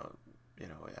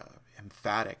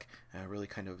 emphatic, really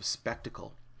kind of a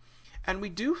spectacle. And we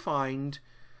do find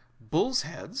bull's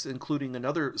heads, including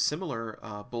another similar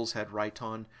bull's head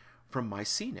Rhyton from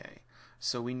Mycenae.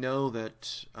 So we know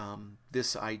that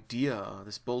this idea,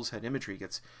 this bull's head imagery,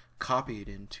 gets copied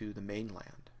into the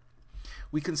mainland.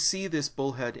 We can see this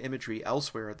bullhead imagery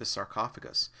elsewhere at the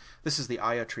sarcophagus. This is the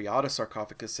Aya Triada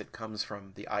sarcophagus. It comes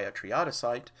from the Aya Triada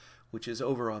site, which is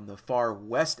over on the far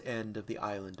west end of the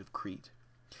island of Crete.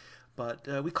 But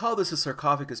we call this a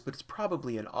sarcophagus, but it's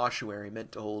probably an ossuary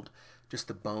meant to hold just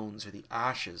the bones or the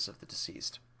ashes of the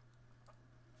deceased.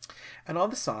 And on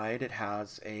the side it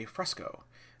has a fresco,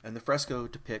 and the fresco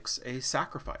depicts a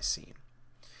sacrifice scene.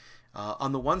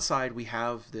 On the one side we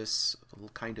have this little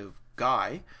kind of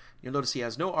guy. You'll notice he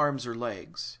has no arms or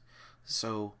legs,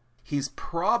 so he's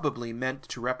probably meant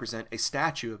to represent a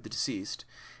statue of the deceased,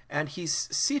 and he's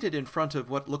seated in front of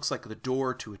what looks like the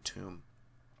door to a tomb.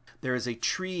 There is a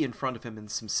tree in front of him and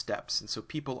some steps, and so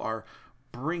people are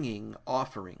bringing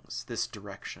offerings this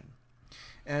direction.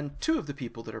 And two of the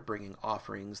people that are bringing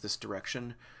offerings this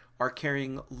direction are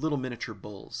carrying little miniature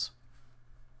bulls.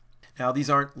 Now, these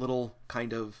aren't little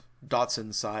kind of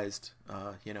Dotson-sized,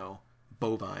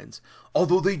 bovines,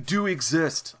 although they do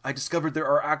exist. I discovered there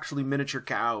are actually miniature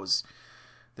cows.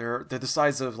 They're the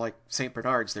size of like St.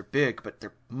 Bernards. They're big, but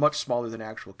they're much smaller than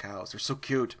actual cows. They're so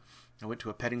cute. I went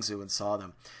to a petting zoo and saw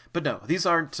them. But no, these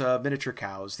aren't miniature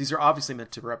cows. These are obviously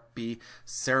meant to be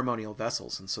ceremonial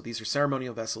vessels, and so these are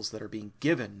ceremonial vessels that are being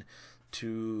given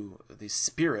to the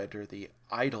spirit or the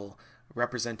idol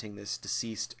representing this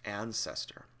deceased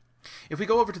ancestor. If we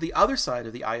go over to the other side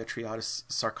of the Aya Triada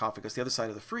sarcophagus, the other side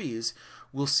of the frieze,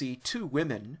 we'll see two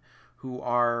women who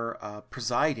are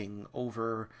presiding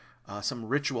over some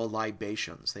ritual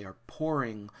libations. They are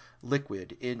pouring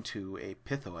liquid into a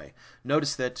pithoi.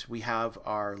 Notice that we have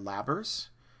our labbers.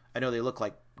 I know they look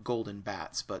like golden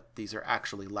bats, but these are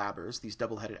actually labbers, these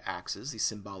double-headed axes, these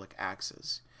symbolic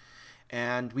axes.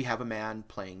 And we have a man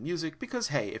playing music because,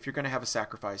 hey, if you're going to have a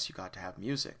sacrifice, you got to have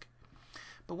music.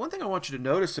 But one thing I want you to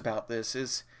notice about this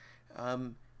is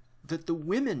that the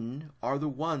women are the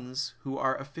ones who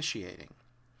are officiating.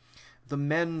 The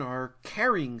men are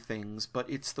carrying things, but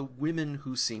it's the women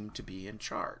who seem to be in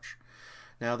charge.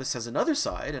 Now, this has another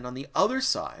side, and on the other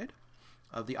side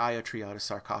of the Aya Triada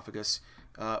sarcophagus,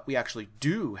 we actually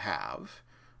do have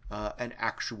an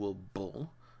actual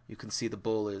bull. You can see the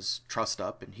bull is trussed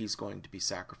up, and he's going to be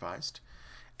sacrificed.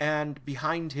 And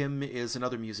behind him is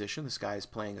another musician. This guy is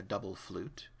playing a double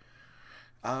flute.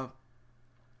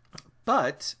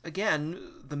 But, again,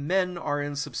 the men are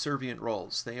in subservient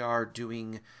roles. They are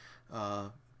doing,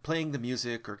 playing the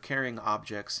music or carrying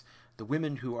objects. The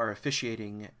women who are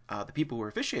officiating, the people who are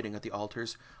officiating at the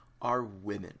altars are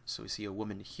women. So we see a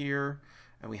woman here,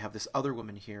 and we have this other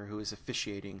woman here who is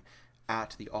officiating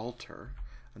at the altar.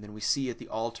 And then we see at the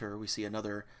altar, we see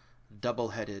another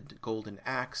double-headed golden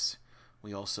axe.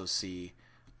 We also see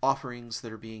offerings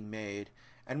that are being made,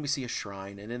 and we see a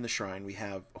shrine, and in the shrine we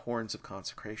have horns of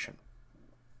consecration.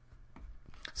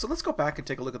 So let's go back and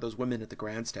take a look at those women at the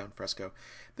grandstand fresco.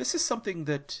 This is something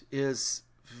that is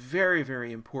very,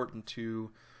 very important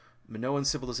to Minoan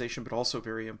civilization, but also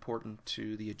very important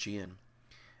to the Aegean,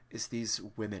 is these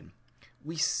women.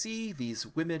 We see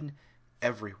these women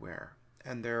everywhere,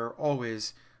 and they're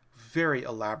always very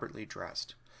elaborately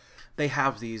dressed. They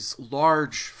have these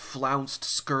large flounced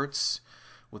skirts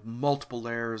with multiple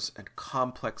layers and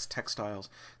complex textiles.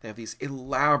 They have these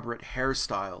elaborate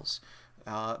hairstyles.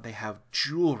 They have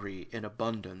jewelry in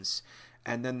abundance.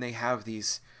 And then they have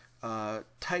these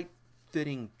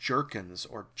tight-fitting jerkins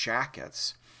or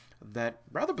jackets that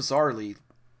rather bizarrely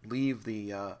leave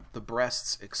the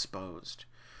breasts exposed.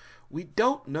 We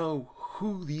don't know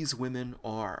who these women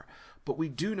are, but we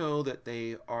do know that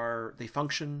they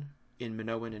function in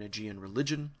Minoan and Aegean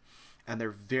religion, and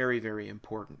they're very, very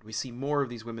important. We see more of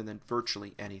these women than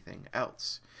virtually anything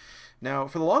else. Now,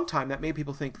 for a long time, that made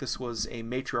people think this was a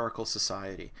matriarchal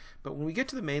society, but when we get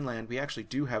to the mainland, we actually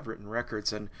do have written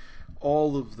records, and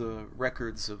all of the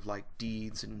records of like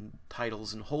deeds and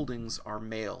titles and holdings are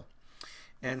male.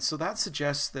 And so that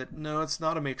suggests that, no, it's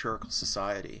not a matriarchal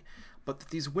society, but that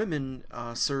these women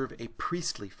serve a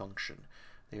priestly function.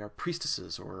 They are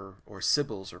priestesses or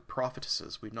sibyls or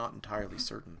prophetesses. We're not entirely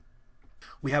certain.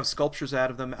 We have sculptures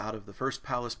out of them out of the first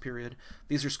palace period.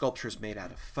 These are sculptures made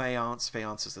out of faience.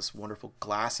 Faience is this wonderful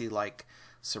glassy-like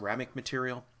ceramic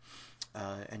material.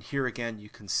 And here again you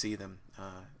can see them.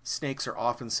 Snakes are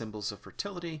often symbols of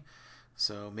fertility,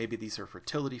 so maybe these are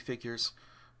fertility figures,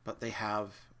 but they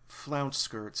have flounced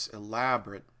skirts,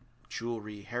 elaborate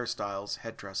jewelry, hairstyles,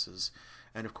 headdresses,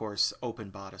 and of course open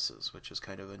bodices, which is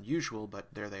kind of unusual, but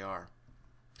there they are.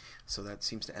 So that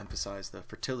seems to emphasize the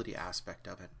fertility aspect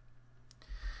of it.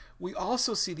 We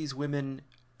also see these women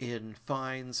in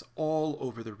finds all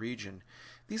over the region.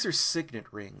 These are signet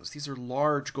rings. These are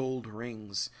large gold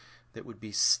rings that would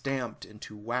be stamped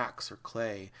into wax or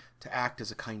clay to act as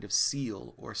a kind of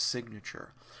seal or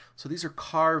signature. So these are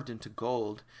carved into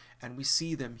gold, and we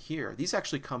see them here. These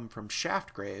actually come from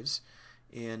shaft graves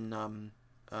in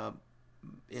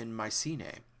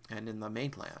Mycenae and in the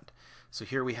mainland. So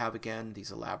here we have again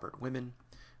these elaborate women.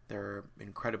 They're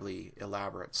incredibly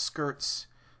elaborate skirts.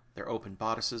 They're open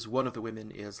bodices. One of the women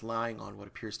is lying on what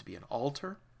appears to be an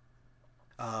altar.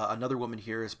 Another woman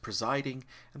here is presiding.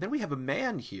 And then we have a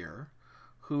man here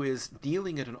who is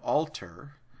kneeling at an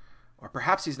altar, or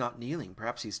perhaps he's not kneeling,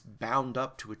 perhaps he's bound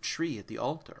up to a tree at the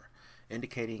altar,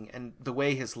 indicating, and the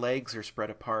way his legs are spread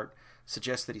apart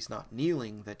suggests that he's not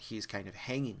kneeling, that he's kind of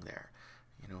hanging there.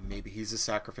 You know, maybe he's a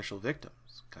sacrificial victim.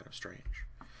 It's kind of strange.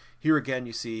 Here again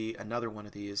you see another one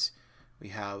of these. We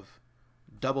have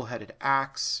double-headed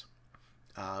axe.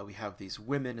 We have these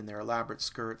women in their elaborate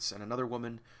skirts, and another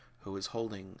woman who is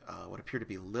holding what appear to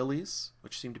be lilies,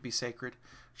 which seem to be sacred.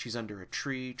 She's under a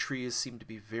tree. Trees seem to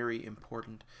be very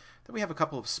important. Then we have a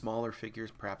couple of smaller figures,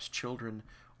 perhaps children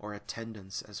or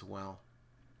attendants as well.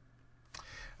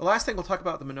 The last thing we'll talk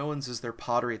about the Minoans is their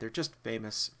pottery. They're just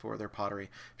famous for their pottery.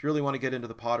 If you really want to get into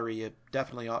the pottery, you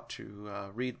definitely ought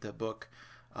to read the book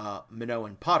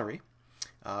Minoan Pottery,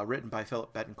 written by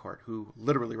Philip Betancourt, who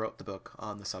literally wrote the book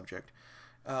on the subject.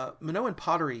 Minoan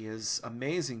pottery is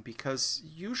amazing because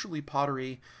usually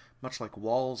pottery, much like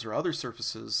walls or other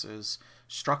surfaces, is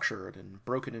structured and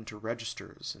broken into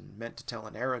registers and meant to tell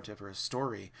a narrative or a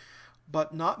story,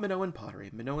 but not Minoan pottery.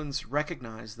 Minoans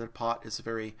recognize that a pot is a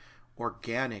very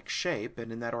organic shape,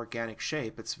 and in that organic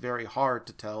shape it's very hard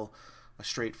to tell a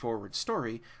straightforward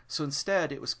story, so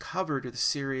instead it was covered with a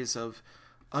series of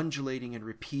undulating and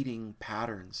repeating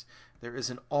patterns. There is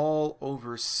an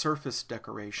all-over surface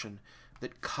decoration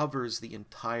that covers the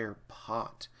entire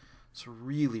pot. It's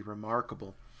really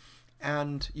remarkable.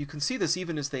 And you can see this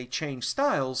even as they change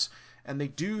styles, and they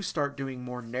do start doing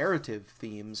more narrative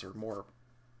themes, or more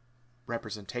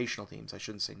representational themes. I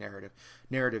shouldn't say narrative.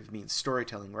 Narrative means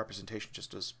storytelling. Representation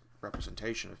just as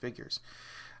representation of figures.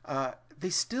 They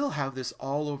still have this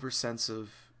all-over sense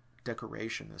of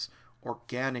decoration, this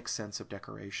organic sense of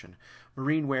decoration.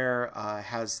 Marineware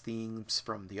has themes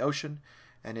from the ocean,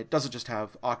 and it doesn't just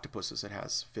have octopuses. It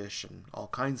has fish and all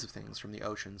kinds of things from the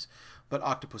oceans, but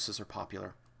octopuses are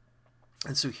popular.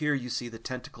 And so here you see the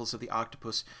tentacles of the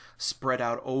octopus spread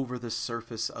out over the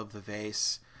surface of the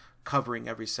vase, covering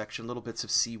every section. Little bits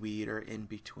of seaweed are in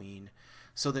between,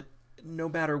 so that no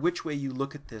matter which way you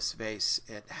look at this vase,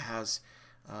 it has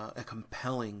a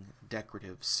compelling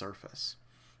decorative surface.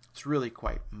 It's really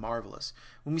quite marvelous.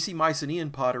 When we see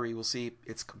Mycenaean pottery, we'll see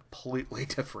it's completely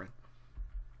different.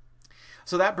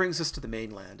 So that brings us to the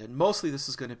mainland, and mostly this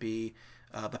is going to be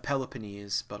the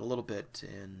Peloponnese, but a little bit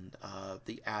in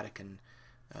the Attican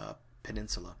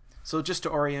peninsula. So just to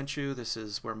orient you, this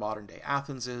is where modern-day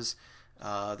Athens is.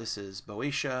 This is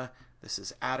Boeotia. This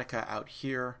is Attica out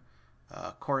here.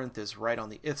 Corinth is right on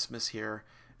the isthmus here.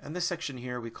 And this section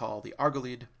here we call the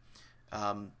Argolid.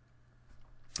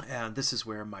 And this is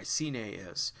where Mycenae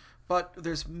is. But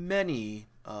there's many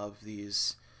of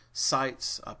these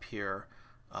sites up here.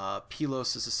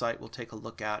 Pylos is a site we'll take a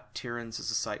look at. Tiryns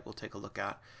is a site we'll take a look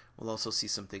at. We'll also see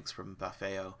some things from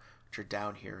Vapheo, which are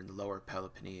down here in the lower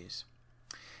Peloponnese.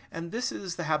 And this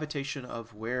is the habitation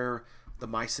of where the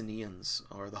Mycenaeans,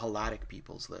 or the Helladic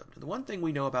peoples, lived. And the one thing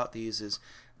we know about these is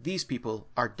these people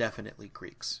are definitely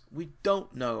Greeks. We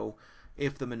don't know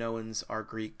if the Minoans are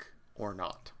Greek or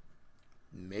not.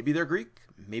 Maybe they're Greek,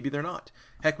 maybe they're not.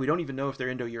 Heck, we don't even know if they're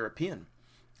Indo-European.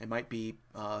 They might be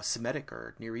Semitic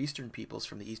or Near Eastern peoples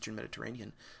from the Eastern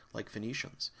Mediterranean, like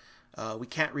Phoenicians. We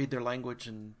can't read their language,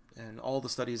 and all the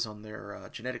studies on their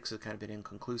genetics have kind of been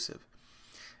inconclusive.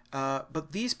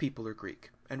 But these people are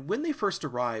Greek. And when they first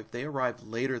arrived, they arrived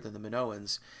later than the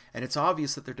Minoans, and it's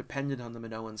obvious that they're dependent on the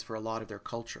Minoans for a lot of their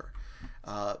culture.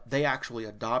 They actually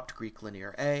adopt Greek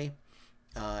Linear A,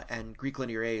 and Greek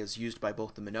Linear A is used by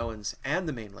both the Minoans and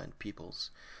the mainland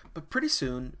peoples. But pretty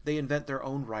soon, they invent their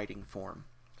own writing form,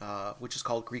 which is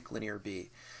called Greek Linear B.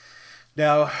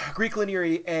 Now, Greek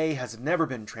Linear A has never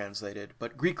been translated,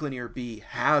 but Greek Linear B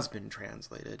has been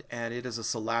translated, and it is a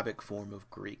syllabic form of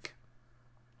Greek.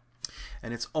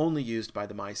 And it's only used by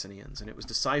the Mycenaeans, and it was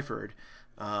deciphered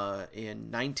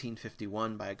in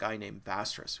 1951 by a guy named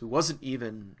Vastris, who wasn't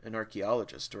even an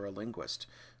archaeologist or a linguist,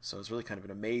 so it's really kind of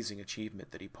an amazing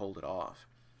achievement that he pulled it off.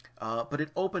 But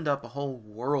it opened up a whole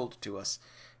world to us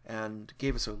and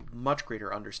gave us a much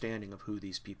greater understanding of who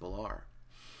these people are.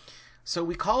 So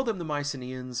we call them the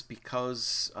Mycenaeans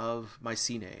because of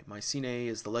Mycenae. Mycenae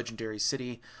is the legendary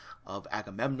city of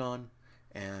Agamemnon,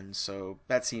 and so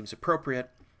that seems appropriate.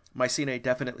 Mycenae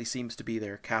definitely seems to be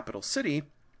their capital city,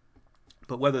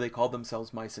 but whether they called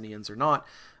themselves Mycenaeans or not,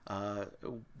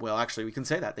 well, actually we can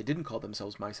say that. They didn't call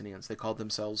themselves Mycenaeans. They called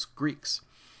themselves Greeks.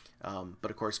 But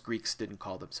of course Greeks didn't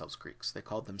call themselves Greeks. They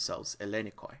called themselves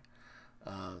Ellenikoi.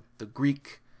 The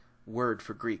Greek word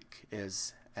for Greek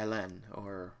is Ellen,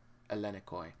 or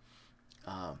Ellenikoi.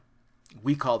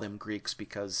 We call them Greeks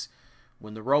because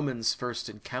when the Romans first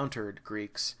encountered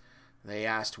Greeks, they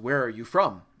asked, "Where are you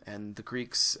from?" And the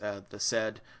Greeks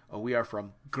said, "Oh, we are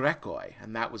from Grekoi,"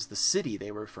 and that was the city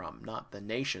they were from, not the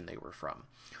nation they were from.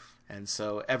 And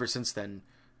so ever since then,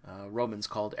 Romans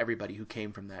called everybody who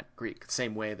came from that Greek.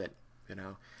 Same way that, you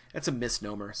know, it's a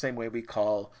misnomer. Same way we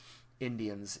call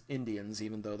Indians Indians,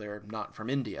 even though they're not from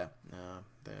India.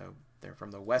 They're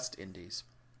from the West Indies.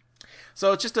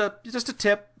 So it's just a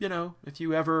tip, you know, if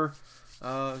you ever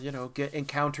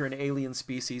encounter an alien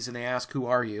species and they ask, "Who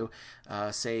are you?"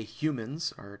 Say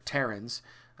humans or Terrans.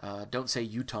 Don't say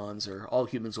Utahns, or all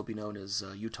humans will be known as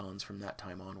Utahns from that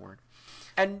time onward.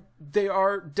 And they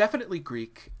are definitely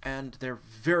Greek, and they're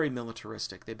very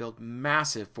militaristic. They build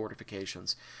massive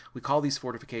fortifications. We call these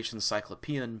fortifications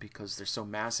Cyclopean because they're so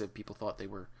massive, people thought they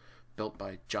were built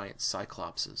by giant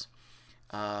cyclopses.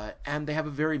 And they have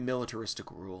a very militaristic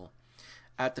rule.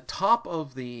 At the top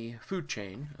of the food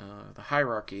chain, the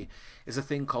hierarchy, is a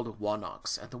thing called a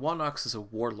Wanox. And the Wanox is a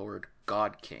warlord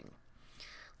god king.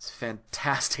 It's a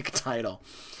fantastic title.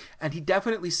 And he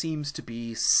definitely seems to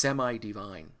be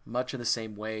semi-divine, much in the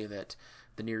same way that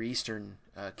the Near Eastern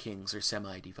kings are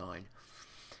semi-divine.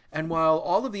 And while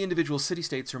all of the individual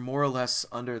city-states are more or less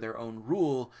under their own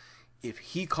rule, if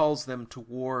he calls them to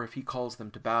war, if he calls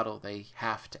them to battle, they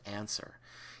have to answer.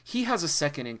 He has a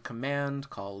second in command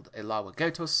called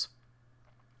Elawagetos,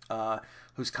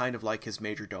 who's kind of like his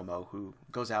major domo, who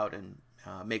goes out and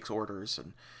makes orders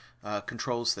and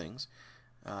controls things,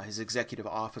 his executive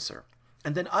officer.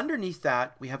 And then underneath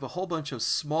that, we have a whole bunch of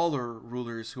smaller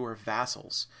rulers who are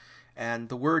vassals. And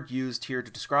the word used here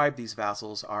to describe these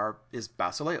vassals is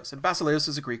basileus. And basileus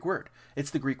is a Greek word.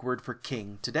 It's the Greek word for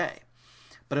king today.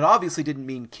 But it obviously didn't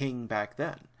mean king back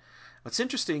then. What's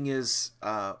interesting is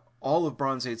all of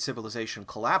Bronze Age civilization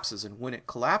collapses, and when it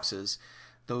collapses,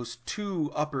 those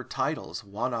two upper titles,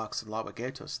 Wanox and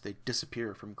Lawagetos, they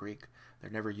disappear from Greek. They're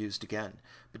never used again.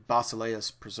 But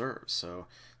Basileus preserves. So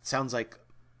it sounds like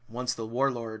once the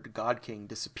warlord god king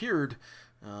disappeared,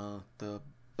 the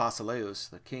Basileus,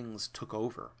 the kings, took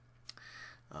over.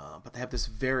 But they have this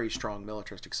very strong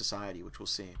militaristic society, which we'll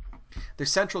see. Their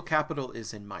central capital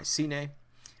is in Mycenae.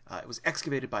 It was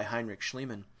excavated by Heinrich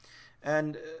Schliemann,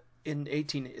 and in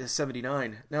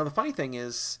 1879. Now, the funny thing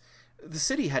is, the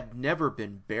city had never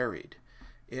been buried.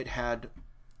 It had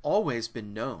always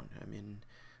been known. I mean,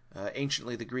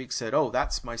 anciently the Greeks said, "Oh,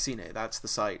 that's Mycenae. That's the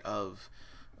site of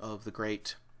the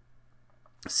great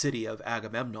city of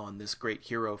Agamemnon, this great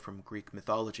hero from Greek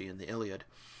mythology in the Iliad."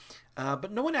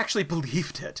 But no one actually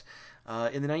believed it.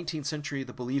 In the 19th century,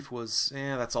 the belief was,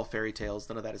 that's all fairy tales.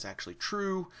 None of that is actually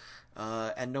true.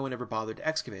 And no one ever bothered to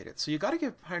excavate it. So you got to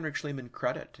give Heinrich Schliemann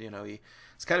credit. You know,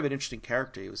 he's kind of an interesting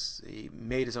character. He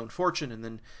made his own fortune and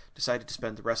then decided to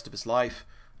spend the rest of his life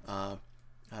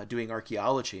doing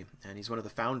archaeology. And he's one of the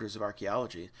founders of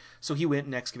archaeology. So he went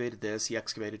and excavated this. He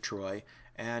excavated Troy,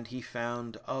 and he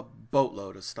found a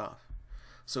boatload of stuff.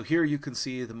 So here you can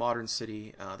see the modern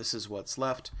city. This is what's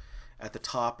left. At the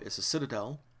top is a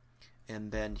citadel.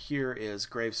 And then here is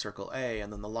Grave Circle A,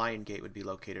 and then the Lion Gate would be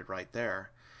located right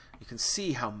there. You can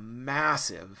see how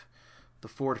massive the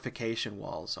fortification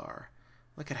walls are.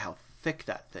 Look at how thick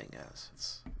that thing is.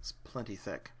 It's plenty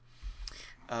thick.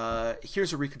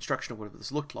 Here's a reconstruction of what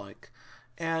this looked like.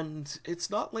 And it's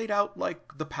not laid out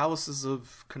like the palaces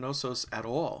of Knossos at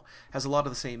all. It has a lot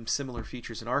of the same similar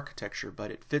features in architecture, but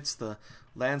it fits the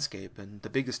landscape. And the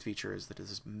biggest feature is that it's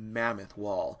this mammoth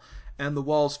wall. And the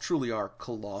walls truly are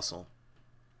colossal.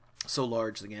 So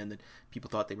large, again, that people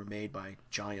thought they were made by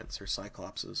giants or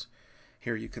cyclopses.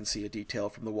 Here you can see a detail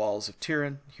from the walls of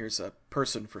Turin. Here's a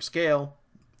person for scale,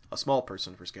 a small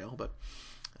person for scale, but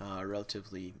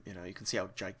relatively, you can see how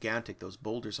gigantic those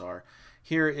boulders are.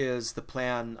 Here is the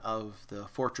plan of the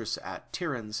fortress at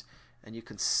Tiryns, and you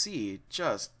can see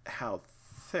just how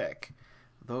thick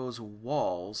those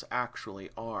walls actually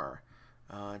are.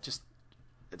 Just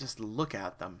look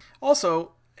at them.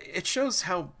 Also, it shows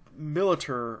how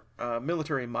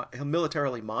militarily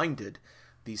minded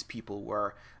these people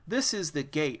were. This is the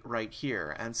gate right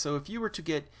here, and so if you were to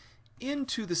get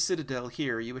into the citadel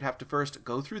here, you would have to first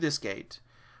go through this gate,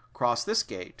 cross this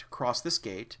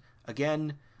gate,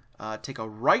 again take a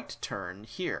right turn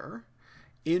here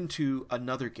into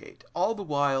another gate. All the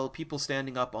while, people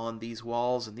standing up on these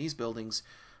walls and these buildings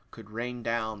could rain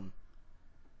down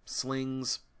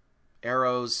slings,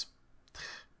 arrows,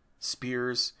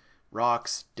 spears,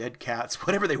 rocks, dead cats,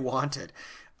 whatever they wanted.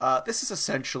 This is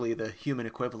essentially the human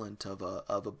equivalent of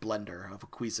a blender, of a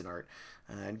Cuisinart,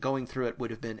 and going through it would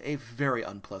have been a very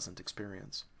unpleasant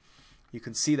experience. You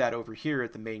can see that over here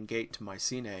at the main gate to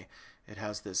Mycenae. It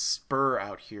has this spur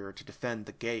out here to defend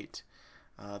the gate.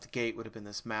 The gate would have been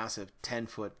this massive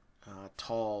 10-foot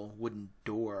tall wooden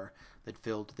door that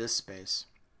filled this space,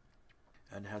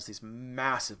 and has these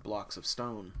massive blocks of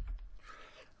stone.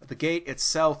 The gate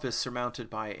itself is surmounted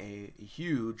by a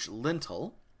huge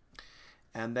lintel,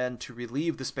 and then to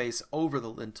relieve the space over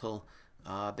the lintel,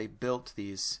 they built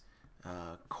these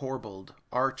corbelled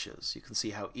arches. You can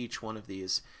see how each one of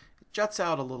these juts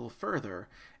out a little further,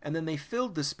 and then they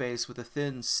filled the space with a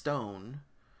thin stone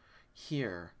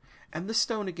here. And this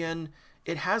stone, again,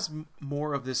 it has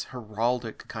more of this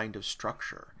heraldic kind of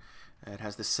structure. It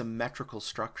has this symmetrical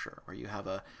structure where you have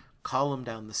a column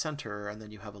down the center and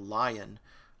then you have a lion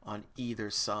on either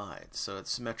side. So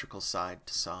it's symmetrical side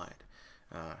to side.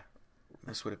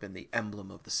 This would have been the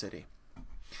emblem of the city.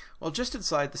 Well, just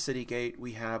inside the city gate,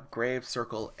 we have Grave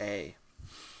Circle A.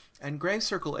 And Grave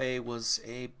Circle A was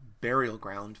a burial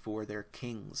ground for their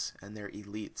kings and their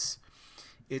elites.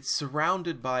 It's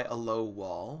surrounded by a low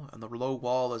wall, and the low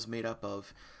wall is made up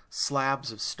of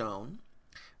slabs of stone.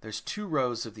 There's 2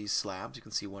 rows of these slabs. You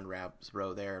can see one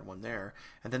row there and one there.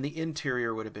 And then the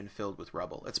interior would have been filled with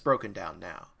rubble. It's broken down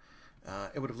now.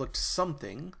 It would have looked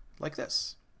something like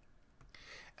this.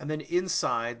 And then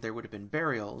inside there would have been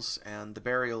burials, and the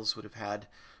burials would have had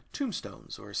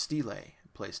tombstones or stelae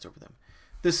placed over them.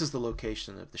 This is the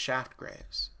location of the shaft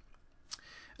graves.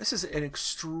 This is an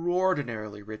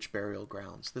extraordinarily rich burial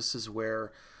grounds. This is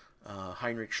where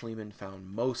Heinrich Schliemann found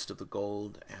most of the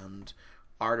gold and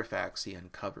artifacts he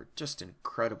uncovered. Just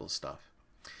incredible stuff.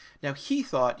 Now, he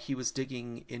thought he was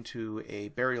digging into a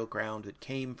burial ground that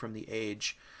came from the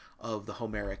age of the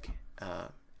Homeric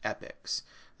epics.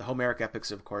 The Homeric epics,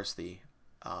 of course, the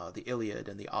Iliad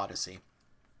and the Odyssey,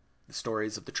 the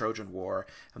stories of the Trojan War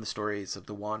and the stories of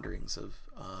the wanderings of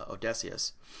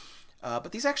Odysseus.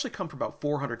 But these actually come from about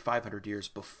 400, 500 years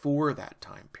before that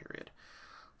time period.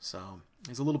 So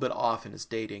he's a little bit off in his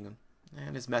dating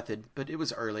and his method, but it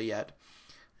was early yet.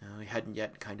 He hadn't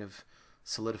yet kind of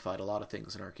solidified a lot of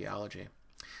things in archaeology.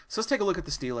 So let's take a look at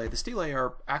the stelae. The stelae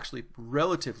are actually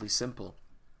relatively simple.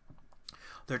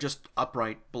 They're just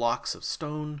upright blocks of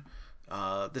stone.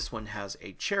 This one has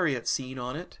a chariot scene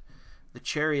on it. The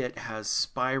chariot has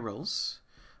spirals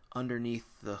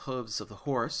underneath the hooves of the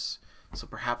horse. So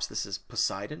perhaps this is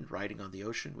Poseidon riding on the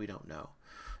ocean. We don't know.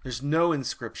 There's no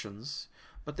inscriptions,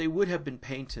 but they would have been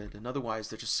painted, and otherwise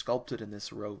they're just sculpted in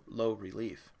this low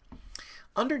relief.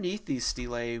 Underneath these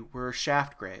stelae were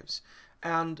shaft graves,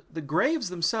 and the graves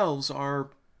themselves are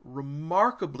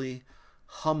remarkably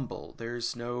humble.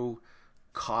 There's no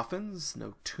coffins,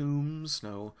 no tombs,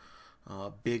 no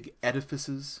big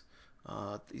edifices.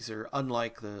 These are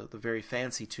unlike the very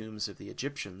fancy tombs of the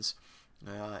Egyptians.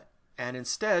 And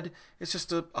instead, it's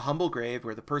just a humble grave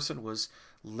where the person was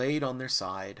laid on their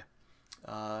side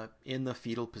in the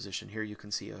fetal position. Here you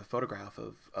can see a photograph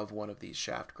of one of these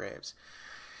shaft graves.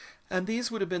 And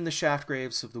these would have been the shaft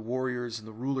graves of the warriors and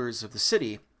the rulers of the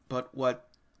city, but what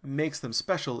makes them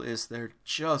special is they're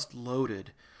just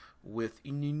loaded with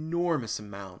an enormous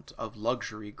amount of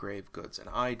luxury grave goods, and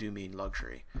I do mean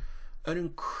luxury. An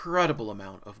incredible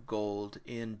amount of gold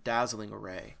in dazzling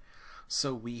array.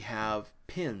 So we have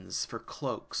pins for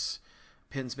cloaks,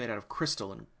 pins made out of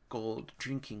crystal and gold,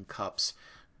 drinking cups,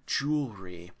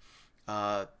 jewelry,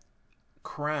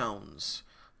 crowns,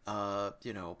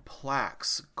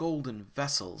 plaques, golden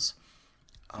vessels,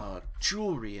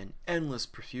 jewelry in endless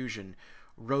profusion,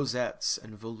 rosettes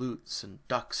and volutes and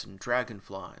ducks and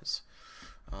dragonflies.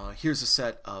 Here's a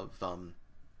set of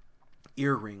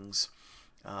earrings.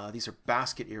 These are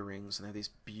basket earrings, and they have these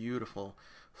beautiful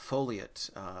foliate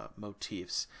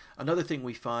motifs. Another thing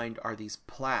we find are these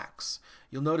plaques.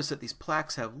 You'll notice that these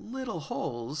plaques have little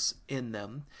holes in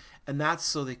them, and that's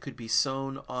so they could be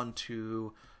sewn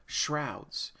onto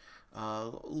shrouds.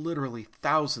 Literally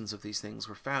thousands of these things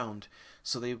were found,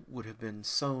 so they would have been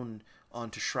sewn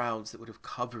onto shrouds that would have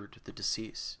covered the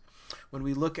deceased. When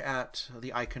we look at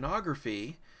the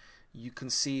iconography, you can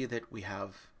see that we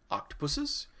have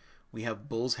octopuses, we have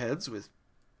bulls' heads with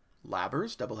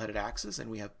labbers, double-headed axes, and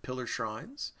we have pillar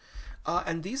shrines.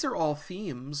 And these are all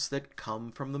themes that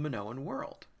come from the Minoan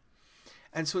world.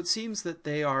 And so it seems that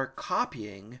they are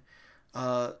copying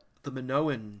the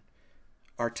Minoan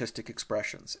artistic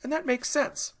expressions. And that makes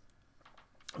sense.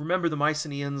 Remember, the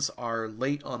Mycenaeans are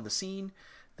late on the scene.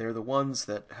 They're the ones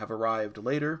that have arrived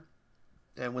later.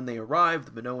 And when they arrive,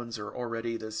 the Minoans are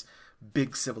already this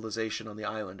big civilization on the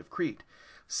island of Crete.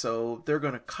 So they're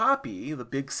going to copy the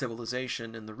big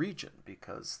civilization in the region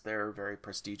because they're very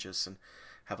prestigious and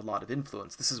have a lot of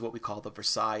influence. This is what we call the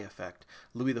Versailles effect.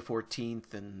 Louis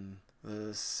XIV in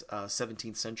the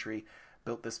 17th century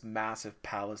built this massive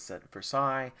palace at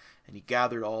Versailles, and he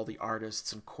gathered all the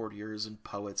artists and courtiers and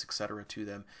poets, etc., to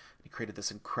them. He created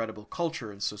this incredible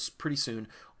culture, and so pretty soon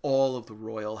all of the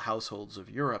royal households of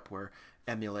Europe were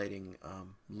emulating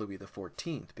Louis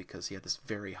XIV because he had this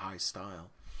very high style.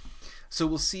 So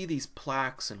we'll see these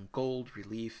plaques and gold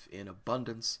relief in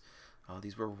abundance.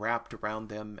 These were wrapped around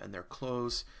them and their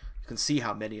clothes. You can see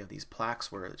how many of these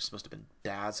plaques were. It just must have been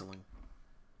dazzling.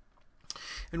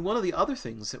 And one of the other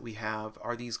things that we have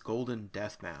are these golden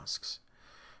death masks.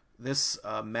 This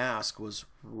mask was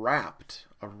wrapped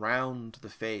around the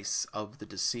face of the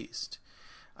deceased.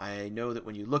 I know that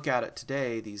when you look at it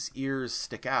today, these ears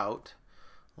stick out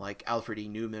like Alfred E.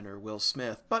 Newman or Will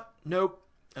Smith, but nope.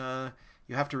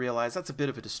 You have to realize that's a bit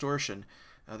of a distortion.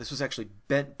 This was actually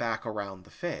bent back around the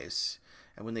face,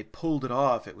 and when they pulled it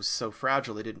off, it was so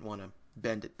fragile they didn't want to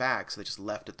bend it back, so they just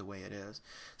left it the way it is.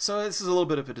 So this is a little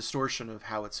bit of a distortion of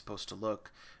how it's supposed to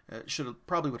look. It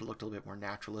probably would have looked a little bit more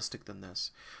naturalistic than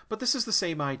this. But this is the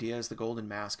same idea as the golden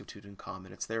mask of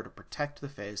Tutankhamun. It's there to protect the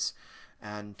face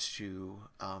and to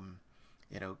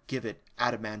give it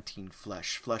adamantine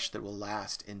flesh that will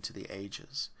last into the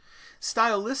ages.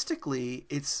 Stylistically,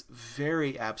 it's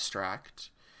very abstract.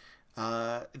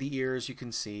 The ears, you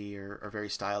can see, are very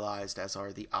stylized, as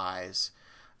are the eyes.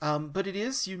 But it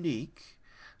is unique.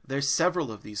 There's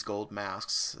several of these gold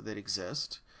masks that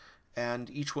exist, and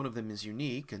each one of them is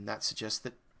unique, and that suggests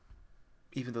that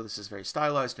even though this is very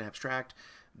stylized and abstract,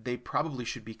 they probably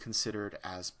should be considered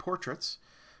as portraits.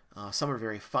 Some are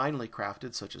very finely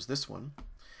crafted, such as this one.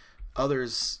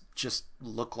 Others just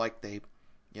look like they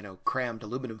crammed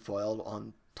aluminum foil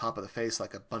on top of the face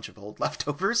like a bunch of old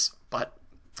leftovers, but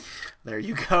there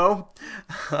you go.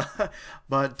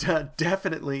 But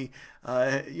definitely,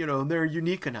 they're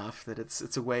unique enough that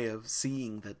it's a way of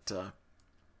seeing that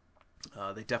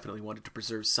they definitely wanted to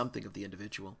preserve something of the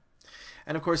individual.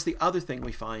 And of course, the other thing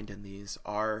we find in these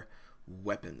are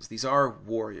weapons. These are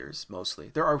warriors, mostly.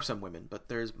 There are some women, but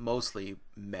there's mostly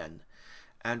men.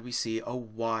 And we see a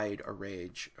wide array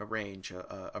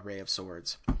of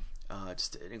swords.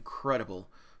 Just an incredible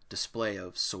display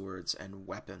of swords and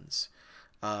weapons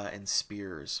and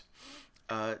spears.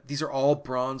 These are all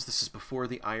bronze. This is before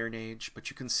the Iron Age, but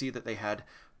you can see that they had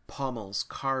pommels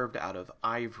carved out of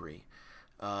ivory,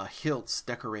 hilts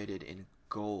decorated in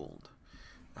gold.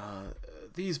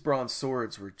 These bronze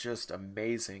swords were just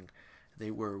amazing. They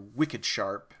were wicked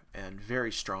sharp and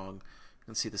very strong. You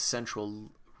can see the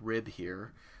central rib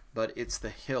here, but it's the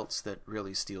hilts that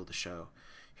really steal the show.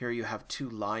 Here you have two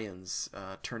lions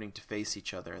turning to face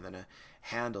each other, and then a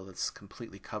handle that's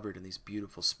completely covered in these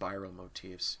beautiful spiral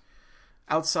motifs.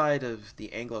 Outside of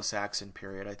the Anglo-Saxon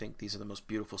period, I think these are the most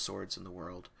beautiful swords in the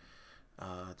world.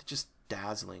 They're just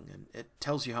dazzling, and it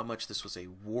tells you how much this was a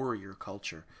warrior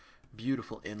culture.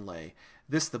 Beautiful inlay.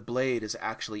 The blade is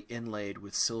actually inlaid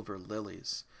with silver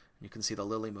lilies. You can see the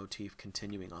lily motif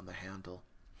continuing on the handle.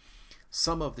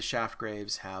 Some of the shaft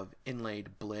graves have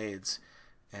inlaid blades,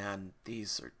 and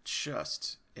these are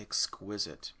just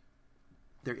exquisite.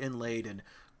 They're inlaid in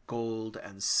gold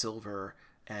and silver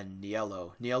and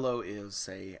niello. Niello is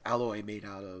an alloy made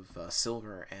out of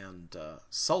silver and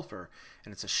sulfur,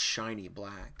 and it's a shiny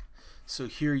black. So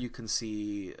here you can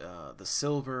see the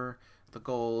silver, the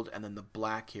gold, and then the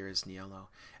black here is niello.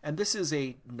 And this is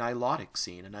a nilotic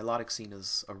scene. A nilotic scene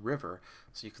is a river,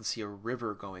 so you can see a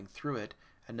river going through it,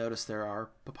 and notice there are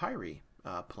papyri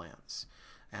plants.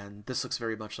 And this looks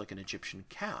very much like an Egyptian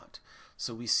cat.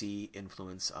 So we see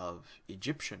influence of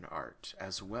Egyptian art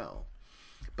as well.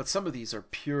 But some of these are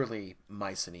purely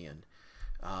Mycenaean.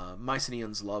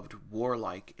 Mycenaeans loved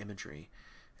warlike imagery.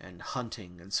 and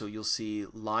hunting, and so you'll see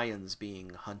lions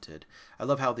being hunted. I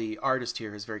love how the artist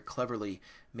here has very cleverly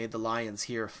made the lions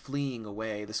here fleeing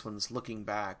away. This one's looking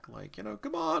back like, you know,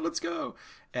 come on, let's go.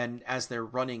 And as they're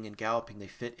running and galloping, they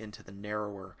fit into the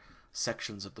narrower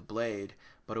sections of the blade,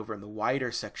 but over in the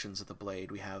wider sections of the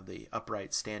blade, we have the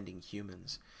upright standing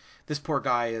humans. This poor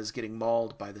guy is getting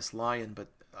mauled by this lion, but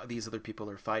these other people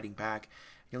are fighting back.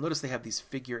 You'll notice they have these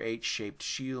figure 8 shaped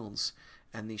shields,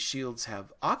 and these shields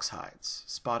have ox hides,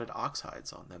 spotted ox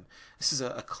hides on them. This is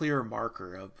a clear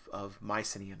marker of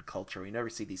Mycenaean culture. We never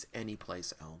see these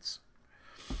anyplace else.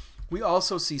 We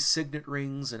also see signet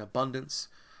rings in abundance.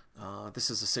 This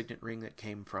is a signet ring that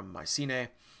came from Mycenae.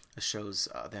 It shows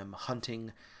them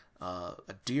hunting a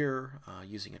deer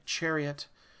using a chariot.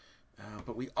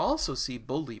 But we also see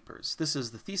bull leapers. This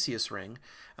is the Theseus ring,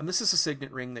 and this is a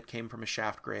signet ring that came from a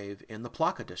shaft grave in the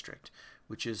Plaka district,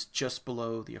 which is just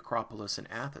below the Acropolis in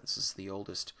Athens. This is the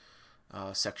oldest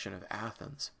section of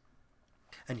Athens.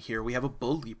 And here we have a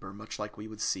bull leaper, much like we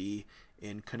would see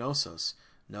in Knossos.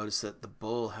 Notice that the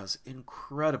bull has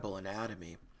incredible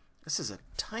anatomy. This is a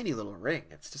tiny little ring.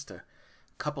 It's just a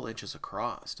couple inches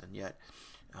across, and yet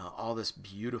all this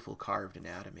beautiful carved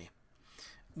anatomy.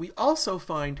 We also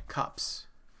find cups.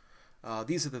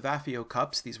 These are the Vaphio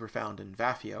cups. These were found in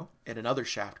Vaphio, in another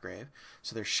shaft grave.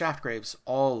 So there's shaft graves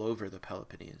all over the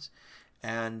Peloponnese.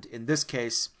 And in this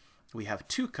case, we have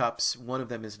 2 cups. One of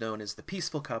them is known as the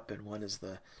peaceful cup, and one is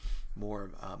the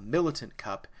more militant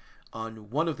cup. On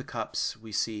one of the cups,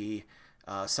 we see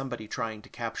somebody trying to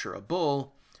capture a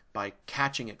bull by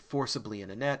catching it forcibly in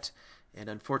a net. And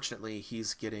unfortunately,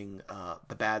 he's getting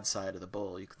the bad side of the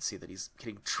bull. You can see that he's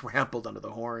getting trampled under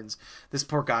the horns. This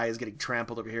poor guy is getting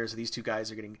trampled over here, so these 2 guys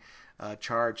are getting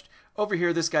charged. Over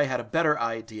here, this guy had a better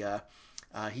idea.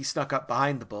 He snuck up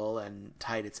behind the bull and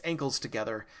tied its ankles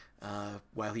together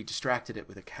while he distracted it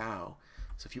with a cow.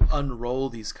 So if you unroll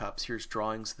these cups, here's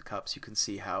drawings of the cups, you can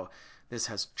see how this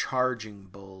has charging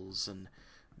bulls and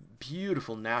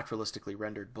beautiful naturalistically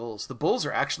rendered bulls. The bulls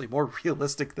are actually more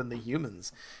realistic than the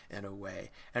humans in a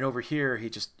way. And over here he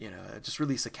just, just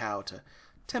release a cow to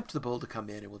tempt the bull to come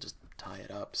in, and we'll just tie it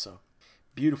up. So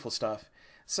beautiful stuff.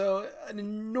 So an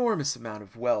enormous amount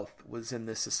of wealth was in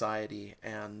this society,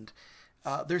 and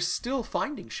they're still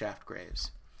finding shaft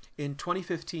graves. In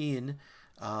 2015,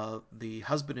 the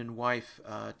husband and wife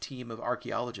team of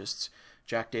archaeologists,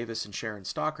 Jack Davis and Sharon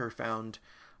Stalker, found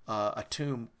a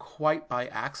tomb quite by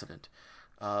accident.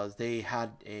 They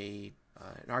had an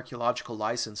archaeological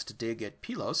license to dig at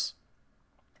Pylos,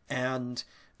 and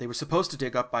they were supposed to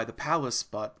dig up by the palace,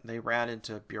 but they ran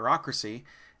into bureaucracy,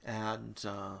 and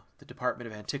the Department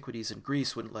of Antiquities in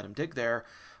Greece wouldn't let them dig there,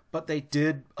 but they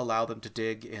did allow them to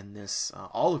dig in this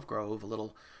olive grove a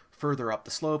little further up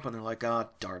the slope, and they're like, oh,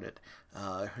 darn it,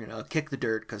 kick the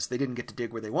dirt, because they didn't get to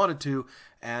dig where they wanted to,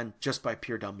 and just by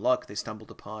pure dumb luck, they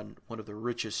stumbled upon one of the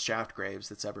richest shaft graves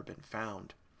that's ever been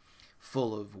found,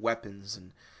 full of weapons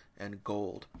and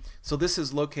gold. So this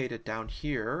is located down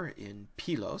here in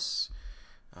Pylos,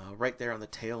 right there on the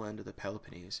tail end of the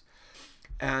Peloponnese.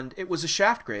 And it was a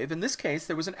shaft grave. In this case,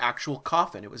 there was an actual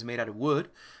coffin. It was made out of wood.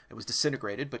 It was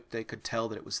disintegrated, but they could tell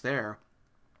that it was there.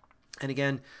 And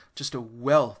again, just a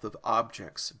wealth of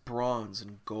objects, bronze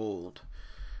and gold.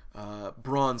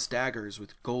 Bronze daggers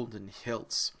with golden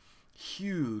hilts.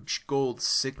 Huge gold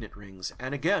signet rings.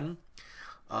 And again,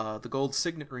 the gold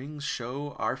signet rings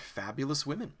show our fabulous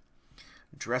women.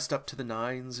 Dressed up to the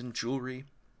nines in jewelry.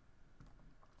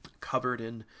 Covered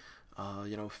in,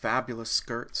 fabulous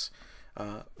skirts.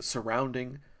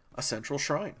 Surrounding a central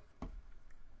shrine.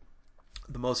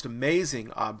 The most amazing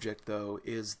object, though,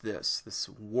 is this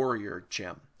warrior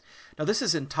gem. Now, this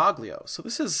is intaglio, so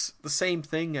this is the same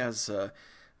thing as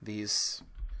these,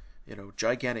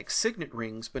 gigantic signet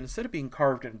rings, but instead of being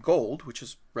carved in gold, which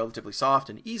is relatively soft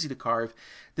and easy to carve,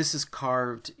 this is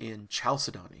carved in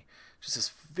chalcedony, which is this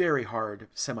very hard,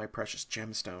 semi-precious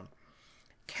gemstone.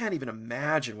 Can't even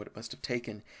imagine what it must have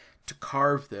taken to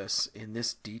carve this in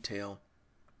this detail.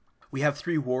 We have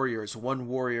 3 warriors. One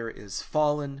warrior is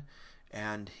fallen,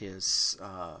 and his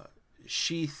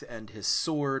sheath and his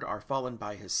sword are fallen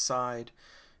by his side.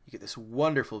 You get this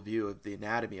wonderful view of the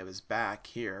anatomy of his back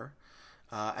here.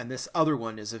 And this other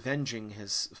one is avenging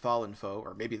his fallen foe,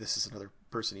 or maybe this is another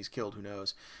person he's killed, who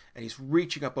knows. And he's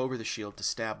reaching up over the shield to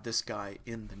stab this guy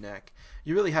in the neck.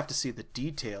 You really have to see the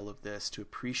detail of this to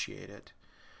appreciate it.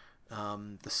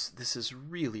 This is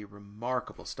really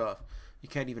remarkable stuff. You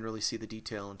can't even really see the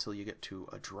detail until you get to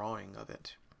a drawing of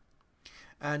it.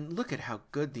 And look at how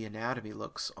good the anatomy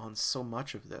looks on so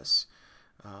much of this.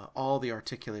 All the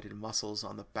articulated muscles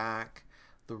on the back,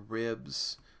 the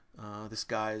ribs, this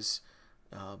guy's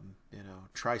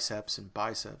triceps and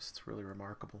biceps. It's really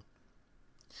remarkable.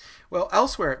 Well,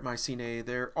 elsewhere at Mycenae,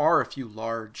 there are a few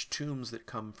large tombs that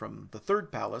come from the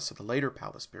third palace, or the later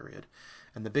palace period,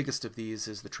 and the biggest of these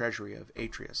is the treasury of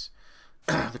Atreus.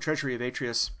 The treasury of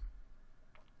Atreus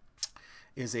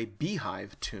is a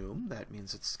beehive tomb. That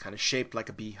means it's kind of shaped like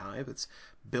a beehive. It's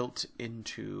built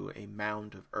into a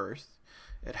mound of earth.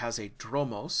 It has a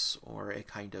dromos, or a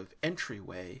kind of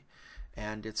entryway,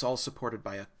 and it's all supported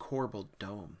by a corbelled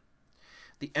dome.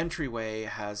 The entryway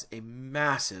has a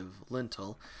massive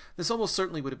lintel. This almost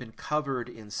certainly would have been covered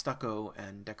in stucco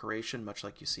and decoration, much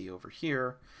like you see over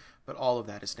here, but all of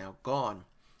that is now gone.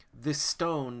 This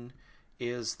stone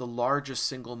is the largest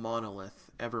single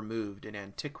monolith ever moved in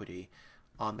antiquity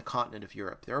on the continent of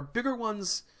Europe. There are bigger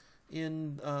ones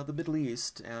in the Middle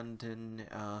East and in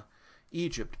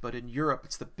Egypt, but in Europe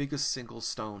it's the biggest single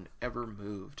stone ever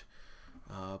moved,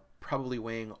 probably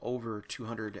weighing over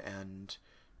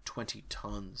 220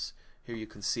 tons. Here you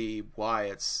can see why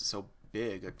it's so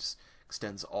big. It just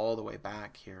extends all the way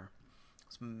back here.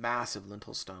 It's massive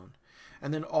lintel stone.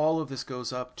 And then all of this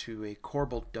goes up to a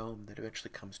corbelled dome that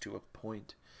eventually comes to a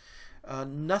point.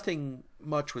 Nothing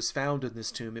much was found in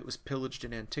this tomb. It was pillaged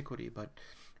in antiquity, but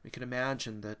we can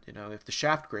imagine that, if the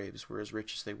shaft graves were as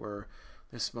rich as they were,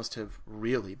 this must have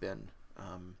really been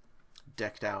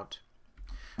decked out.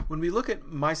 When we look at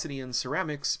Mycenaean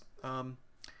ceramics,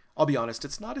 I'll be honest,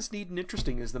 it's not as neat and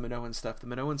interesting as the Minoan stuff. The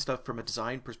Minoan stuff, from a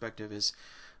design perspective, is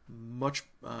much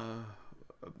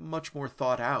more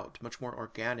thought out, much more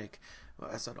organic,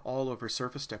 as an all-over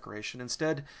surface decoration.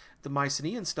 Instead, the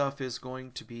Mycenaean stuff is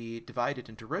going to be divided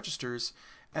into registers,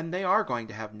 and they are going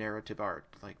to have narrative art,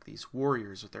 like these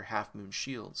warriors with their half-moon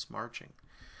shields marching.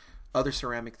 Other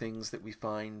ceramic things that we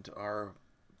find are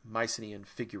Mycenaean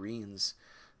figurines,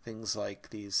 things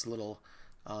like these little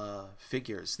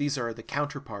figures. These are the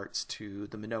counterparts to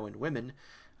the Minoan women.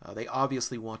 They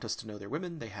obviously want us to know they're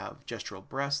women. They have gestural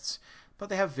breasts, but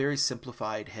they have very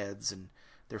simplified heads, and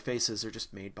their faces are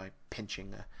just made by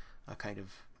pinching a kind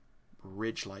of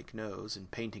ridge-like nose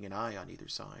and painting an eye on either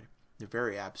side. They're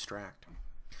very abstract.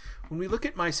 When we look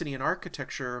at Mycenaean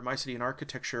architecture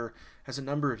has a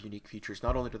number of unique features.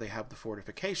 Not only do they have the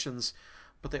fortifications,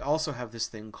 but they also have this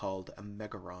thing called a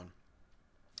megaron.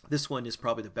 This one is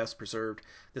probably the best preserved.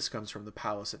 This comes from the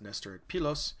palace at Nestor at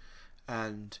Pylos,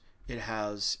 and it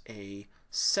has a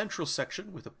central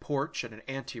section with a porch and an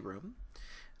anteroom.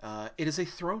 It is a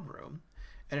throne room,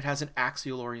 and it has an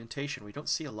axial orientation. We don't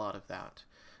see a lot of that.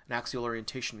 An axial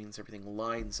orientation means everything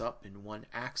lines up in one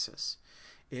axis.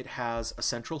 It has a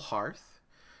central hearth,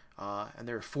 and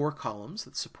there are 4 columns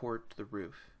that support the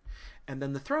roof. And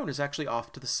then the throne is actually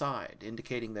off to the side,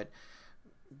 indicating that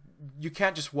you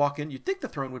can't just walk in. You'd think the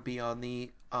throne would be on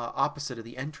the opposite of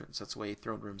the entrance. That's the way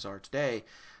throne rooms are today.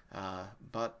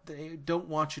 But they don't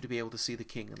want you to be able to see the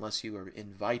king unless you are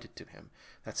invited to him.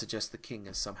 That suggests the king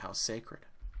is somehow sacred.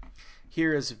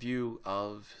 Here is a view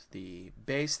of the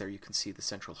base. There you can see the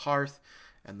central hearth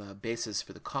and the bases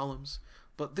for the columns.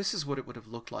 But this is what it would have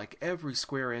looked like. Every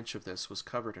square inch of this was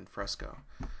covered in fresco.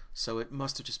 So it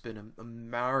must have just been a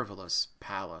marvelous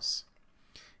palace.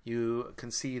 You can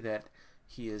see that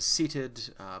he is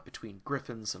seated between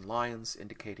griffins and lions,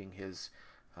 indicating his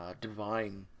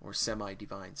divine or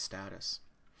semi-divine status.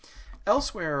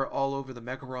 Elsewhere, all over the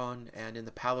Megaron and in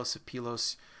the Palace of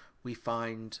Pylos, we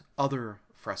find other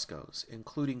frescoes,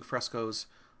 including frescoes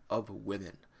of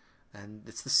women. And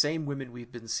it's the same women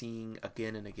we've been seeing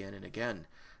again and again and again.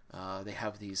 They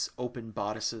have these open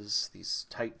bodices, these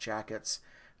tight jackets,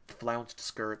 flounced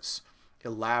skirts,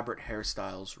 elaborate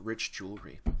hairstyles, rich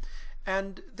jewelry.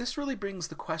 And this really brings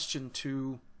the question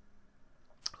to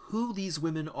who these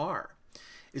women are.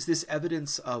 Is this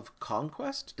evidence of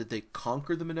conquest? Did they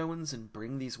conquer the Minoans and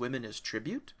bring these women as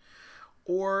tribute?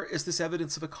 Or is this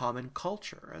evidence of a common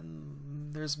culture?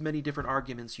 And there's many different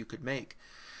arguments you could make.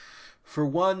 For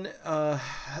one,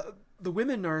 the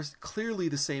women are clearly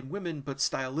the same women, but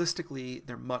stylistically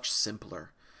they're much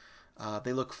simpler.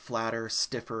 They look flatter,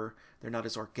 stiffer. They're not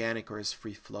as organic or as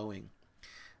free-flowing.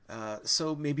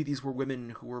 So maybe these were women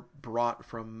who were brought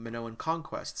from Minoan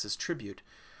conquests as tribute.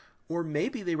 Or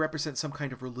maybe they represent some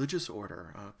kind of religious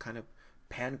order, a kind of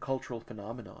pan-cultural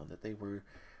phenomenon, that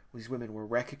these women were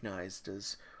recognized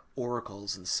as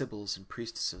oracles and sibyls and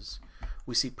priestesses.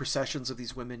 We see processions of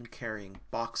these women carrying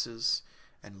boxes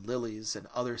and lilies and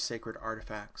other sacred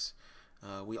artifacts.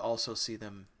 We also see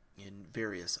them in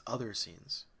various other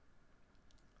scenes.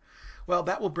 Well,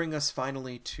 that will bring us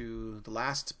finally to the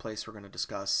last place we're going to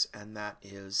discuss, and that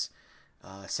is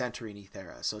Santorini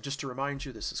Thera. So just to remind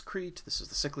you, this is Crete, this is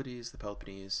the Cyclades, the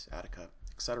Peloponnese, Attica,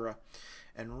 etc.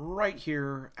 And right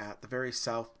here at the very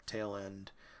south tail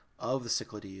end of the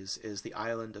Cyclades is the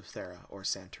island of Thera, or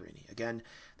Santorini. Again,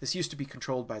 this used to be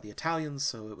controlled by the Italians,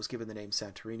 so it was given the name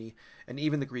Santorini, and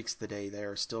even the Greeks of the day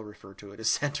there still refer to it as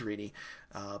Santorini.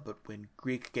 But when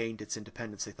Greek gained its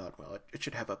independence, they thought, well, it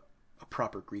should have a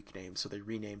proper Greek name, so they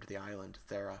renamed the island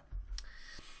Thera.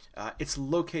 It's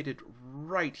located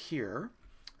right here.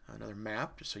 Another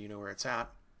map, just so you know where it's at.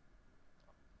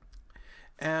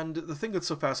 And the thing that's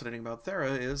so fascinating about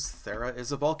Thera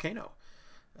is a volcano.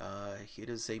 It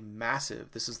is a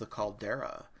massive, this is the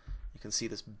caldera. You can see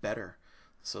this better.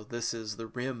 So this is the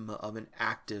rim of an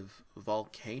active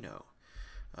volcano.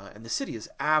 And the city is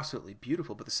absolutely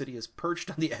beautiful, but the city is perched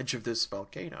on the edge of this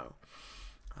volcano.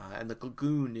 And the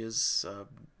lagoon is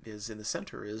in the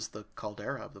center, is the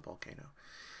caldera of the volcano.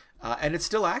 And it's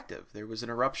still active. There was an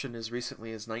eruption as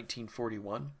recently as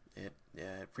 1941. It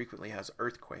frequently has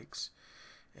earthquakes.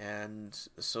 And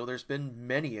so there's been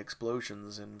many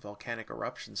explosions and volcanic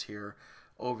eruptions here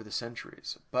over the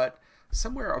centuries. But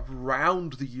somewhere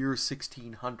around the year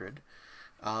 1600,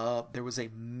 there was a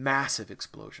massive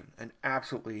explosion, an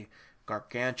absolutely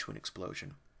gargantuan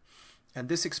explosion. And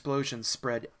this explosion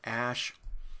spread ash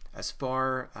as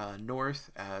far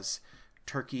north as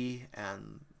Turkey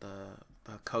and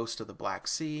the coast of the Black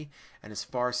Sea, and as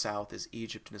far south as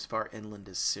Egypt, and as far inland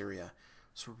as Syria.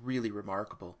 It's really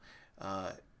remarkable.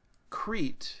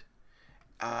 Crete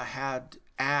had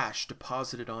ash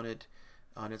deposited on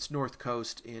its north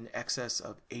coast in excess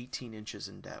of 18 inches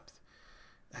in depth.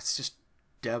 That's just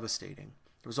devastating.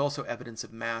 There was also evidence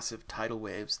of massive tidal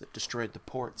waves that destroyed the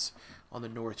ports on the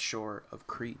north shore of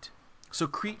Crete. So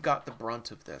Crete got the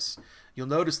brunt of this. You'll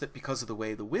notice that because of the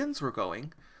way the winds were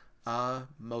going,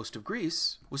 most of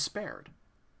Greece was spared.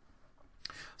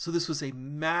 So this was a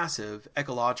massive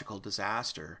ecological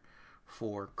disaster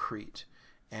for Crete.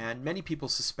 And many people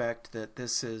suspect that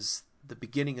this is the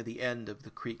beginning of the end of the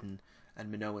Cretan and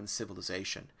Minoan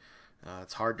civilization.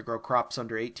 It's hard to grow crops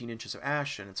under 18 inches of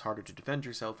ash, and it's harder to defend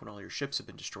yourself when all your ships have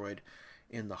been destroyed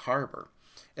in the harbor.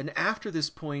 And after this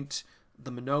point,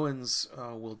 the Minoans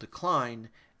will decline,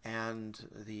 and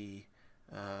the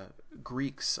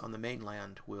Greeks on the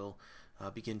mainland will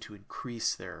begin to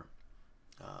increase their,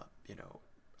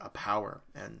 power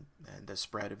and the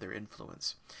spread of their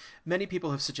influence. Many people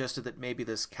have suggested that maybe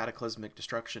this cataclysmic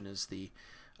destruction is the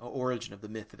origin of the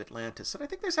myth of Atlantis, and I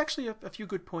think there's actually a few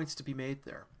good points to be made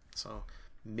there. So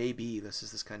maybe this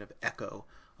is this kind of echo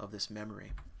of this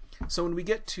memory. So when we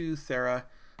get to Thera,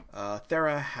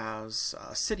 Thera has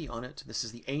a city on it. This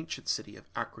is the ancient city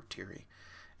of Akrotiri,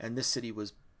 and this city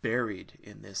was buried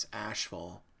in this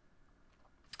ashfall.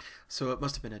 So it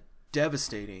must have been a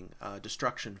devastating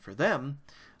destruction for them,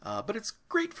 but it's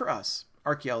great for us.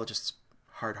 Archaeologists,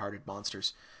 hard-hearted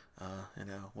monsters.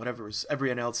 Whatever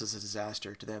everyone else is a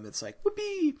disaster, to them it's like,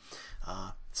 whoopee!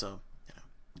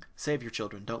 Save your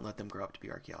children. Don't let them grow up to be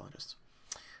archaeologists.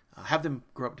 Have them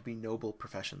grow up to be noble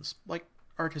professions, like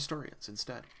art historians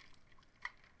instead.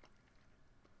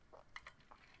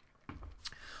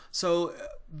 So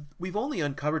we've only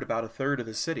uncovered about a third of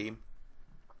the city,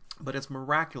 but it's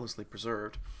miraculously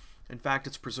preserved. In fact,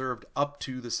 it's preserved up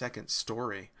to the second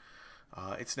story.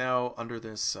 It's now under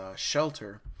this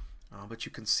shelter, but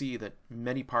you can see that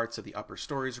many parts of the upper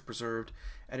stories are preserved,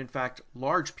 and in fact,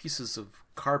 large pieces of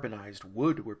carbonized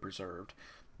wood were preserved,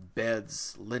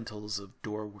 beds, lintels of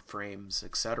door frames,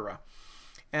 etc.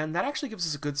 And that actually gives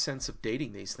us a good sense of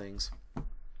dating these things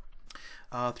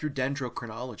through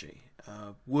dendrochronology.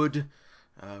 Wood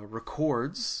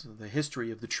records the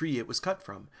history of the tree it was cut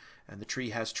from, and the tree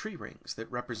has tree rings that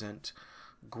represent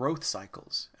growth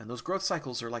cycles, and those growth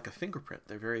cycles are like a fingerprint.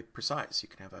 They're very precise. You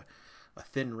can have a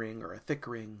thin ring or a thick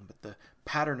ring, but the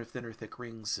pattern of thin or thick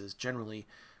rings is generally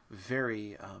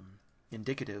very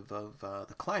indicative of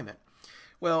the climate.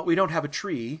 Well, we don't have a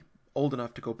tree old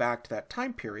enough to go back to that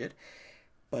time period,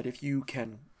 but if you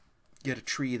can get a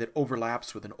tree that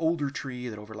overlaps with an older tree,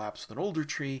 that overlaps with an older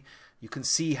tree, you can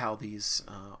see how these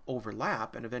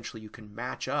overlap, and eventually you can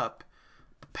match up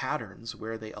the patterns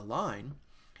where they align.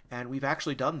 And we've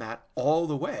actually done that all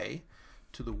the way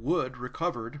to the wood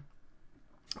recovered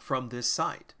from this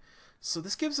site. So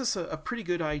this gives us a pretty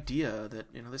good idea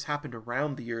that this happened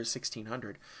around the year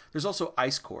 1600. There's also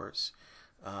ice cores.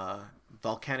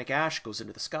 Volcanic ash goes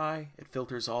into the sky. It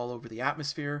filters all over the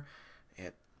atmosphere.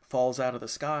 It falls out of the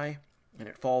sky, and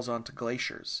it falls onto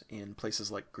glaciers in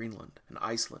places like Greenland and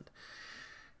Iceland.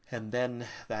 And then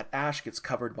that ash gets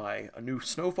covered by a new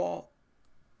snowfall.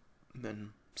 And then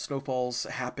snowfalls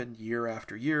happen year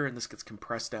after year, and this gets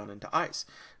compressed down into ice.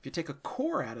 If you take a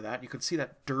core out of that, you can see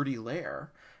that dirty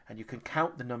layer, and you can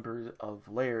count the number of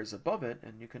layers above it,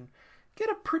 and you can get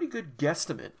a pretty good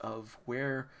guesstimate of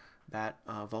where that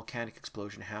volcanic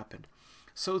explosion happened.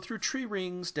 So through tree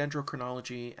rings,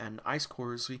 dendrochronology, and ice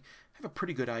cores, we have a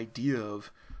pretty good idea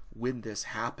of when this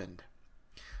happened.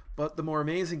 But the more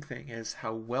amazing thing is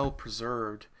how well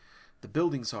preserved the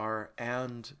buildings are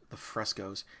and the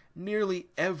frescoes. Nearly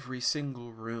every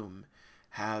single room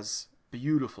has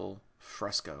beautiful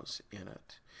frescoes in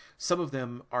it. Some of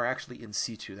them are actually in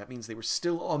situ. That means they were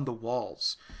still on the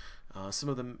walls.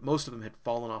 Most of them had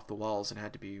fallen off the walls and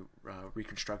had to be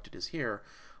reconstructed as here,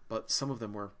 but some of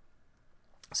them were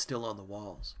still on the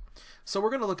walls. So we're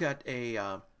going to look at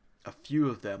a few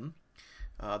of them.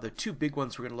 The two big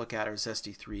ones we're going to look at are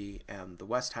Zesty 3 and the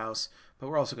West House, but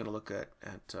we're also going to look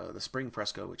at the spring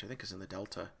fresco, which I think is in the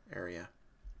Delta area.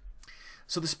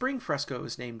 So the spring fresco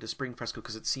is named a spring fresco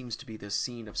because it seems to be this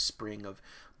scene of spring, of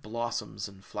blossoms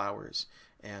and flowers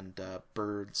and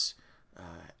birds,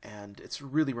 and it's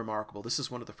really remarkable. This is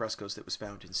one of the frescoes that was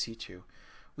found in situ.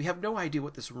 We have no idea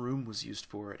what this room was used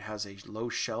for. It has a low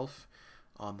shelf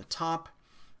on the top,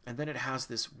 and then it has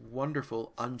this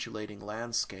wonderful undulating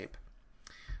landscape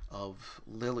of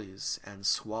lilies and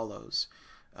swallows.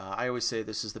 I always say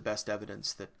this is the best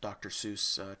evidence that Dr.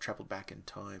 Seuss traveled back in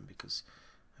time, because,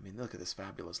 I mean, look at this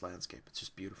fabulous landscape. It's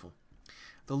just beautiful.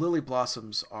 The lily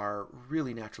blossoms are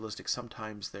really naturalistic.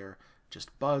 Sometimes they're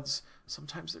just buds,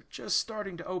 sometimes they're just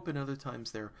starting to open, other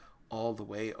times they're all the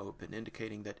way open,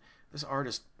 indicating that this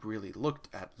artist really looked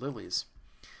at lilies.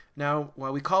 Now,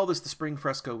 while we call this the spring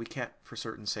fresco, we can't for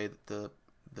certain say that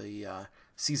the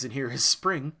season here is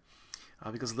spring,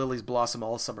 because lilies blossom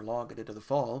all summer long and into the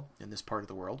fall in this part of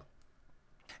the world.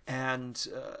 And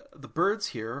the birds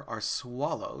here are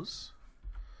swallows.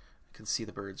 You can see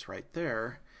the birds right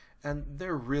there, and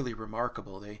they're really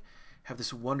remarkable. They have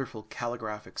this wonderful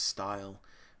calligraphic style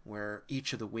where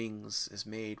each of the wings is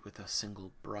made with a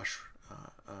single brush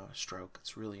stroke.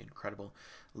 It's really incredible.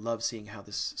 Love seeing how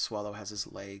this swallow has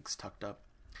his legs tucked up.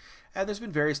 And there's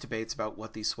been various debates about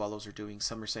what these swallows are doing.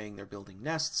 Some are saying they're building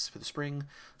nests for the spring.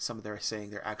 Some are saying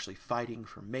they're actually fighting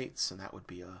for mates, and that would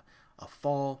be a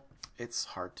fall. It's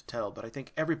hard to tell, but I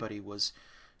think everybody was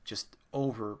just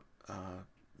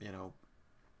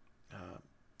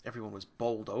everyone was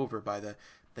bowled over by the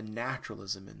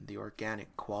naturalism and the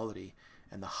organic quality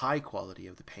and the high quality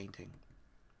of the painting.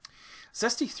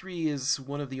 Zesty 3 is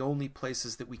one of the only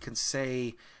places that we can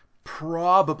say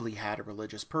probably had a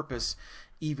religious purpose,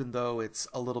 even though it's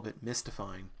a little bit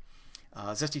mystifying.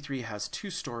 Zesty 3 has two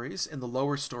stories. In the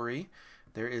lower story,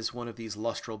 there is one of these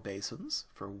lustral basins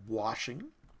for washing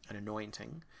and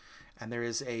anointing, and there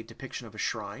is a depiction of a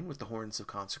shrine with the horns of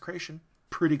consecration.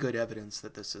 Pretty good evidence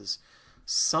that this is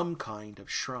some kind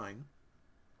of shrine.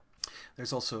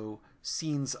 There's also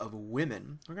scenes of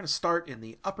women. We're going to start in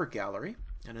the upper gallery,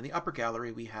 and in the upper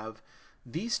gallery we have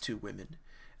these two women,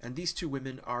 and these two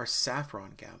women are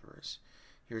saffron gatherers.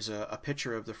 Here's a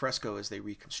picture of the fresco as they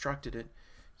reconstructed it.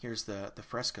 Here's the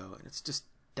fresco, and it's just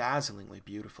dazzlingly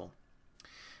beautiful.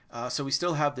 So we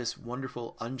still have this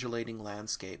wonderful undulating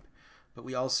landscape, but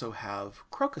we also have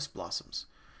crocus blossoms.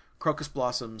 Crocus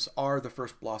blossoms are the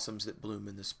first blossoms that bloom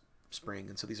in this spring,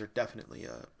 and so these are definitely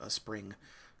a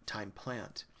springtime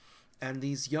plant. And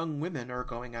these young women are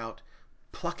going out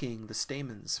plucking the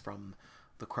stamens from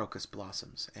the crocus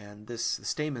blossoms, and the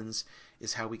stamens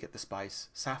is how we get the spice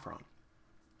saffron.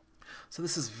 So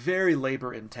this is very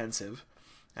labor intensive.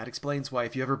 That explains why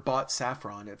if you ever bought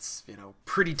saffron, it's, you know,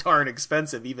 pretty darn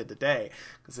expensive even today,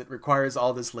 because it requires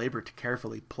all this labor to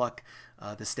carefully pluck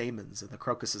the stamens, and the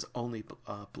crocuses only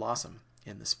blossom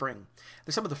in the spring.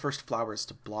 They're some of the first flowers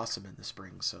to blossom in the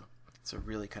spring, so it's a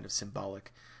really kind of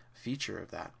symbolic feature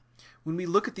of that. When we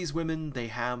look at these women, they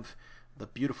have the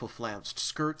beautiful flounced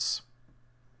skirts.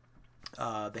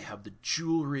 They have the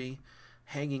jewelry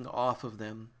hanging off of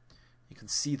them. You can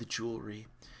see the jewelry.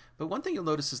 But one thing you'll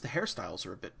notice is the hairstyles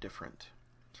are a bit different.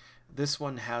 This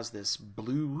one has this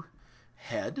blue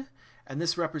head, and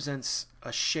this represents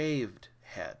a shaved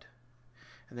head.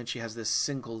 And then she has this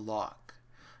single lock.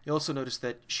 You also notice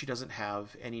that she doesn't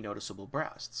have any noticeable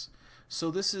breasts.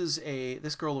 So this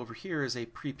girl over here is a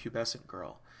prepubescent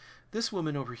girl. This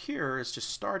woman over here is just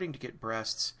starting to get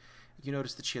breasts. You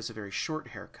notice that she has a very short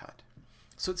haircut.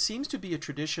 So it seems to be a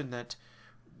tradition that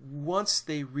once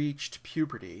they reached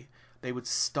puberty, they would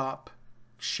stop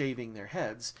shaving their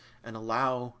heads and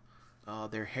allow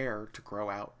their hair to grow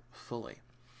out fully.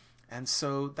 And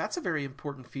so that's a very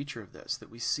important feature of this,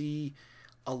 that we see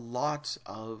a lot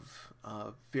of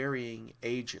varying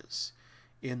ages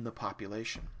in the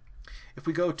population. If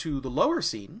we go to the lower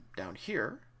scene down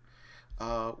here,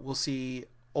 we'll see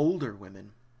older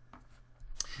women.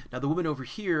 Now the woman over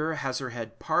here has her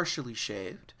head partially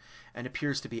shaved, and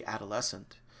appears to be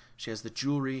adolescent. She has the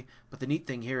jewelry, but the neat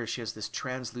thing here is she has this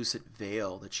translucent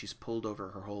veil that she's pulled over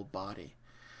her whole body.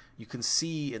 You can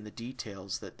see in the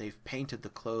details that they've painted the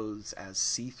clothes as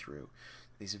see-through,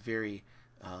 these very,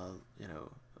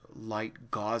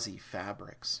 light, gauzy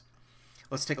fabrics.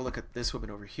 Let's take a look at this woman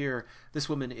over here. This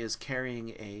woman is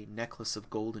carrying a necklace of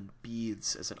golden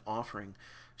beads as an offering.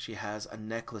 She has a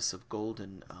necklace of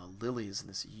golden lilies and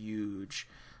this huge,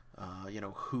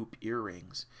 hoop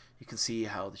earrings. You can see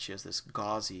how she has this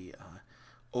gauzy,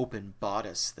 open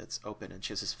bodice that's open, and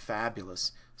she has this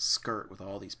fabulous skirt with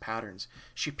all these patterns.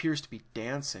 She appears to be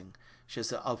dancing. She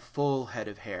has a full head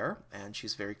of hair, and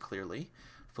she's very clearly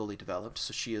fully developed,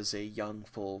 so she is a young,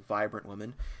 full, vibrant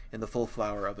woman in the full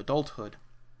flower of adulthood.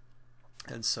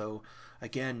 And so,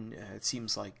 again, it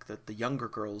seems like that the younger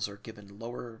girls are given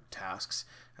lower tasks,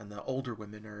 and the older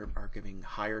women are given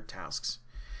higher tasks.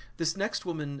 This next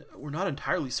woman, we're not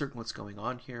entirely certain what's going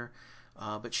on here,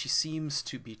 but she seems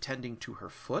to be tending to her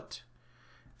foot,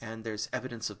 and there's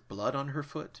evidence of blood on her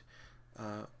foot.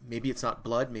 Maybe it's not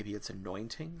blood, maybe it's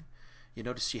anointing. You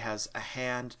notice she has a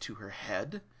hand to her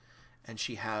head, and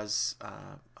she has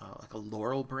like a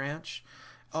laurel branch.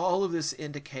 All of this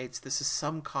indicates this is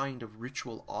some kind of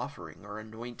ritual offering or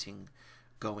anointing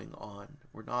going on.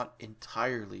 We're not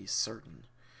entirely certain.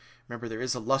 Remember, there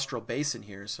is a lustral basin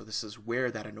here, so this is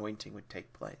where that anointing would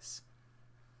take place.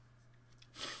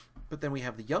 But then we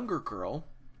have the younger girl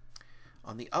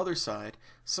on the other side,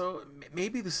 so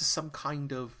maybe this is some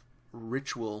kind of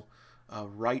ritual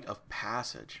rite of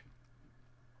passage.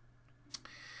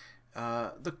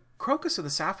 The crocus of the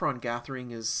saffron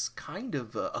gathering is kind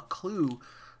of a clue.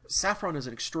 Saffron is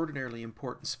an extraordinarily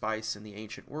important spice in the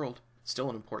ancient world, still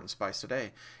an important spice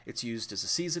today. It's used as a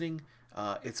seasoning.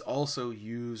 It's also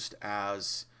used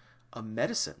as a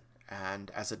medicine and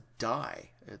as a dye.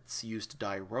 It's used to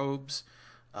dye robes,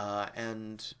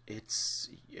 and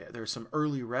there are some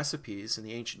early recipes in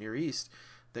the ancient Near East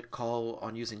that call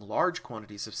on using large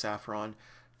quantities of saffron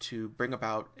to bring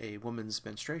about a woman's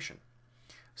menstruation.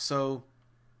 So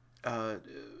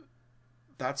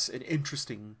that's an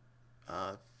interesting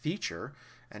feature,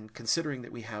 and considering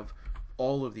that we have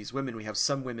all of these women, we have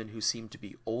some women who seem to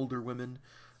be older women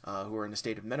who are in a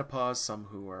state of menopause, some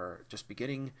who are just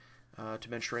beginning to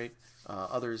menstruate,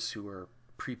 others who are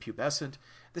prepubescent.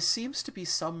 This seems to be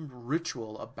some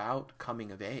ritual about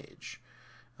coming of age.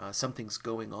 Something's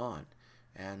going on,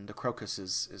 and the crocus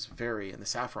is very, and the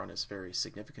saffron is very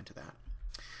significant to that.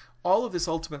 All of this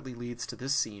ultimately leads to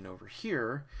this scene over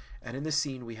here, and in this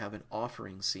scene we have an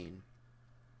offering scene.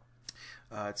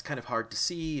 It's kind of hard to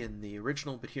see in the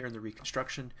original, but here in the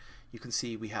reconstruction you can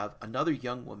see we have another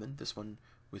young woman, this one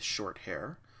with short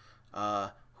hair,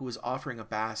 who is offering a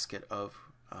basket of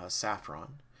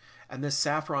saffron, and this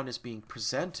saffron is being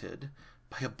presented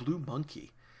by a blue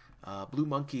monkey. Blue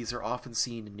monkeys are often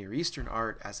seen in Near Eastern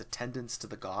art as attendants to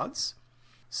the gods,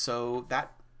 so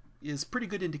that is pretty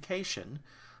good indication,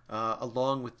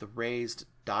 along with the raised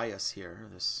dais here,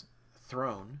 this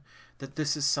throne, that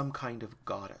this is some kind of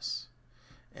goddess.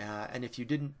 And if you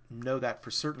didn't know that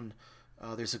for certain,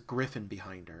 there's a griffin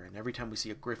behind her, and every time we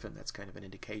see a griffin, that's kind of an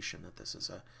indication that this is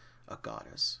a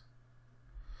goddess.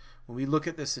 When we look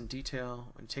at this in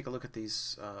detail and take a look at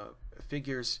these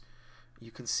figures,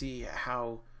 you can see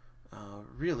how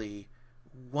really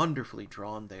wonderfully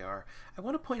drawn they are. I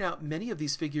want to point out many of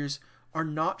these figures are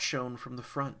not shown from the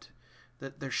front,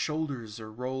 that their shoulders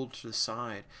are rolled to the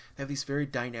side. They have these very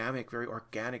dynamic, very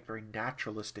organic, very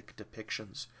naturalistic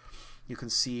depictions. You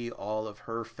can see all of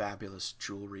her fabulous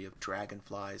jewelry of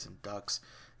dragonflies and ducks,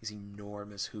 these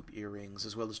enormous hoop earrings,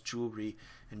 as well as jewelry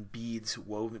and beads,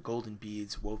 golden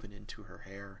beads woven into her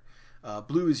hair.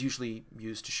 Blue is usually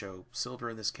used to show silver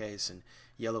in this case, and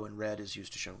yellow and red is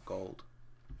used to show gold.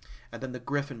 And then the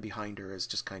griffin behind her is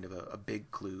just kind of a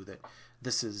big clue that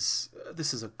this is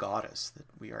a goddess, that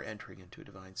we are entering into a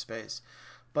divine space.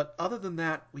 But other than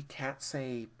that, we can't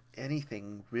say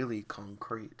anything really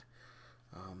concrete.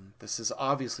 This is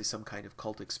obviously some kind of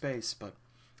cultic space,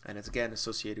 and it's again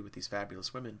associated with these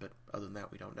fabulous women, but other than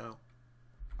that we don't know.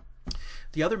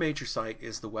 The other major site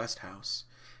is the West House,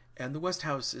 and the West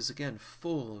House is again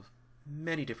full of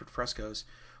many different frescoes,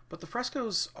 but the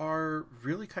frescoes are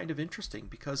really kind of interesting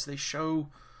because they show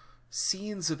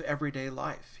scenes of everyday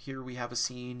life. Here we have a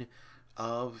scene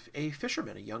of a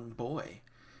fisherman, a young boy.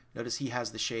 Notice he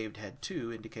has the shaved head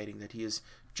too, indicating that he is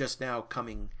just now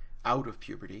coming out of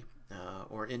puberty,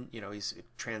 or he's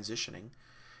transitioning.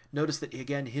 Notice that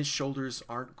again his shoulders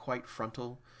aren't quite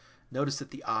frontal. Notice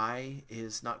that the eye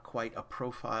is not quite a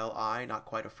profile eye, not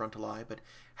quite a frontal eye, but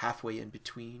halfway in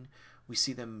between. We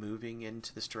see them moving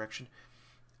into this direction.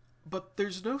 but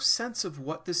there's no sense of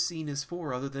what this scene is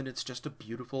for other than it's just a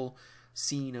beautiful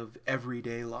scene of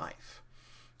everyday life.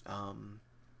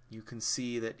 You can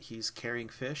see that he's carrying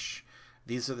fish.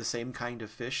 These are the same kind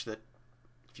of fish that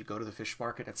if you go to the fish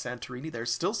market at Santorini, they're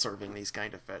still serving these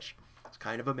kind of fish. It's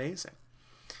kind of amazing.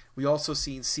 We also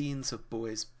see scenes of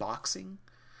boys boxing.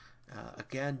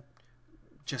 Again,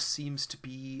 just seems to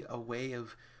be a way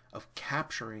of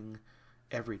capturing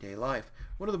everyday life.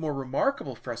 One of the more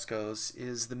remarkable frescoes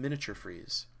is the miniature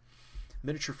frieze.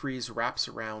 Miniature frieze wraps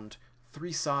around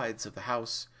 3 sides of the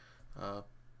house.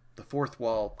 The 4th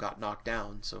wall got knocked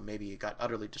down, so maybe it got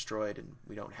utterly destroyed and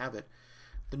we don't have it.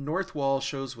 The north wall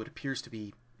shows what appears to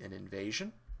be an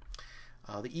invasion.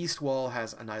 The east wall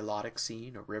has a Nilotic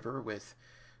scene, a river with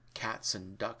cats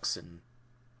and ducks and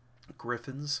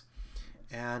griffins.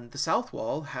 And the south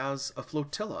wall has a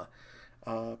flotilla,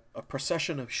 a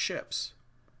procession of ships.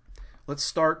 Let's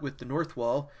start with the north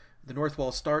wall. The north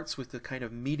wall starts with the kind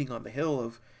of meeting on the hill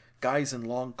of guys in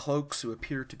long cloaks who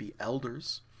appear to be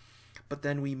elders. But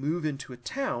then we move into a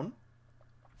town,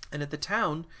 and at the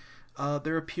town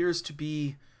there appears to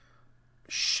be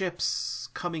ships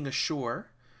coming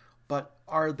ashore, but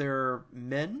are there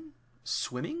men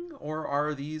swimming, or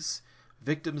are these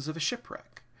victims of a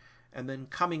shipwreck? And then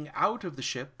coming out of the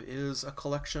ship is a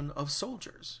collection of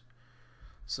soldiers.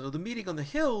 So the meeting on the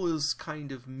hill is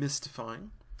kind of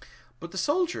mystifying, but the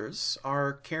soldiers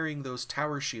are carrying those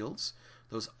tower shields,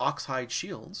 those oxhide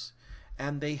shields,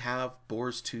 and they have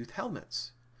boar's tooth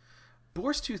helmets.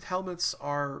 Boar's tooth helmets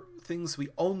are things we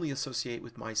only associate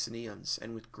with Mycenaeans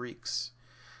and with Greeks.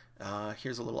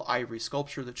 Here's a little ivory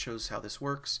sculpture that shows how this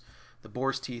works. The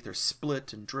boar's teeth are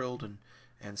split and drilled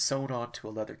and sewn onto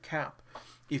a leather cap.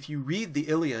 If you read the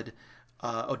Iliad,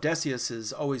 Odysseus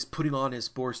is always putting on his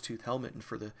boar's tooth helmet, and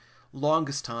for the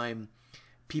longest time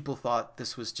people thought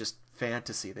this was just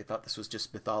fantasy. They thought this was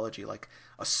just mythology, like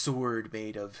a sword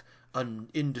made of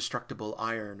indestructible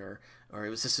iron, or it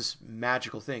was just this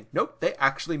magical thing. Nope, they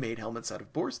actually made helmets out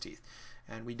of boar's teeth,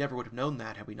 and we never would have known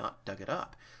that had we not dug it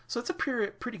up. So it's a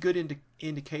pretty good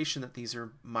indication that these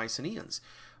are Mycenaeans.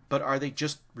 But are they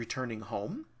just returning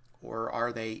home, or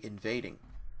are they invading?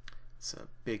 It's a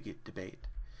big debate.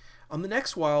 On the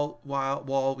next wall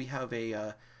we have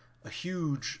a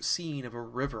huge scene of a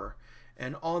river,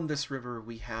 and on this river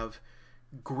we have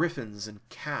griffins and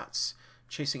cats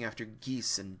chasing after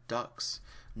geese and ducks.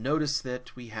 Notice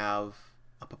that we have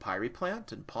a papyri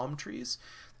plant and palm trees.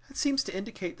 That seems to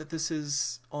indicate that this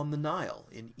is on the Nile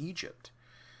in Egypt.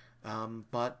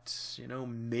 But, you know,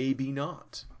 maybe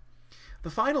not. The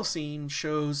final scene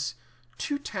shows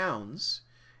 2 towns,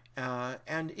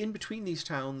 and in between these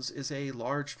towns is a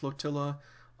large flotilla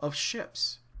of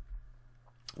ships.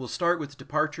 We'll start with the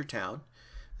departure town.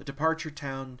 The departure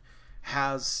town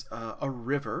has a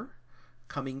river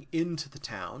coming into the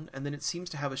town, and then it seems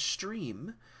to have a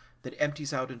stream that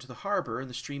empties out into the harbor, and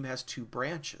the stream has 2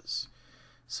 branches.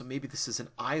 So maybe this is an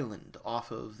island off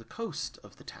of the coast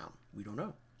of the town. We don't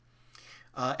know.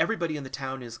 Everybody in the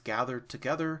town is gathered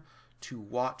together to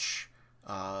watch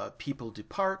people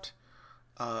depart,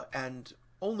 and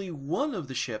only one of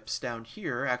the ships down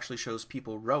here actually shows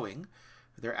people rowing.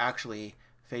 They're actually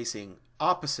facing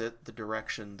opposite the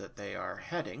direction that they are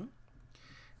heading.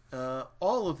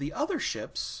 All of the other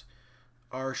ships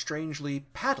are strangely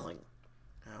paddling.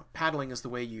 Paddling is the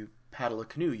way you paddle a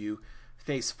canoe. You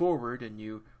face forward and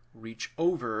you reach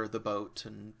over the boat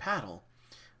and paddle.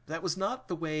 That was not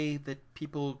the way that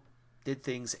people did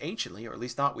things anciently, or at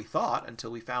least not we thought,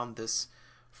 until we found this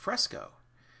fresco.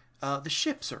 The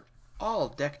ships are all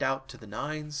decked out to the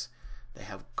nines. They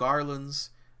have garlands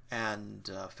and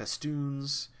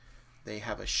festoons. They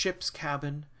have a ship's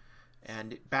cabin,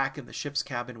 and back in the ship's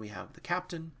cabin we have the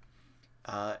captain.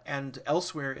 And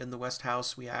elsewhere in the West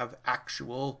House we have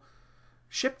actual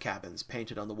ship cabins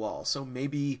painted on the wall. So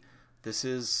maybe this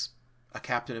is a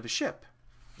captain of a ship,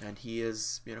 and he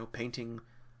is, you know, painting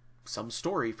some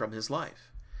story from his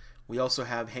life. We also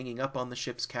have hanging up on the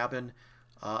ship's cabin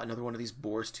another one of these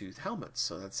boar's tooth helmets,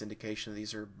 so that's indication that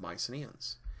these are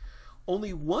Mycenaeans.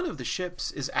 Only one of the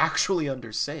ships is actually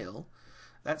under sail.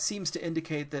 That seems to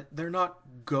indicate that they're not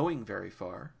going very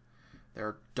far. There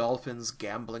are dolphins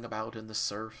gambling about in the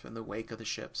surf in the wake of the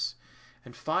ships.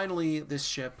 And finally, this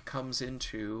ship comes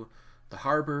into the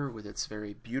harbor with its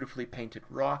very beautifully painted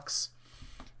rocks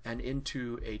and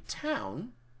into a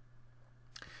town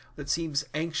that seems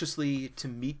anxiously to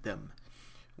meet them,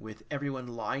 with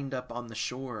everyone lined up on the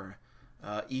shore,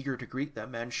 eager to greet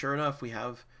them. And sure enough, we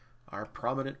have our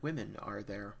prominent women are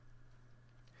there.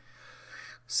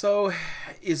 So,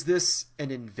 is this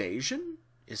an invasion?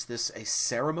 Is this a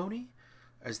ceremony?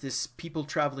 Is this people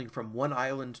traveling from one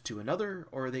island to another,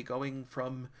 or are they going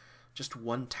from just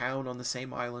one town on the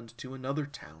same island to another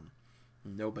town?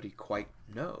 Nobody quite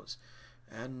knows.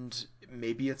 And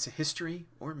maybe it's a history,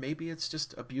 or maybe it's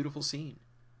just a beautiful scene.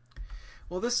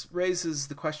 Well, this raises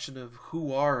the question of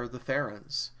who are the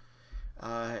Therans?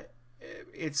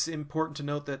 It's important to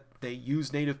note that they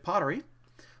use native pottery,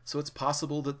 so it's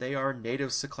possible that they are native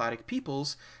Cycladic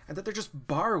peoples, and that they're just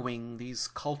borrowing these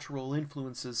cultural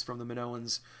influences from the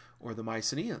Minoans or the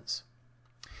Mycenaeans.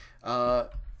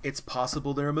 It's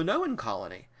possible they're a Minoan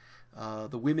colony.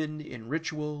 The women in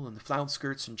ritual and the flounce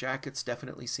skirts and jackets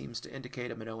definitely seems to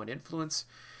indicate a Minoan influence.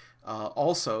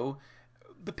 Also,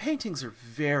 the paintings are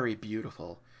very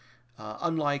beautiful.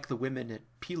 Unlike the women at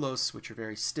Pylos, which are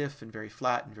very stiff and very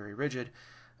flat and very rigid,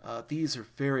 these are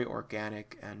very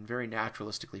organic and very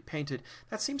naturalistically painted.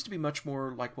 That seems to be much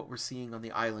more like what we're seeing on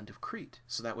the island of Crete,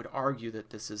 so that would argue that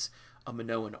this is a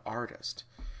Minoan artist.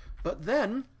 But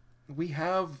then we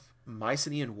have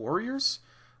Mycenaean warriors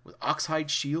with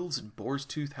oxhide shields and boar's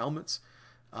tooth helmets.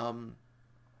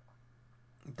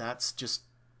 That's just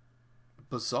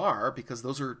bizarre, because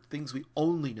those are things we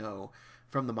only know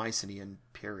from the Mycenaean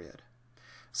period.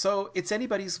 So it's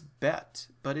anybody's bet,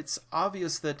 but it's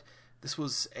obvious that this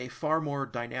was a far more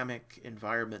dynamic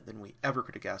environment than we ever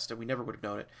could have guessed, and we never would have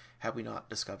known it had we not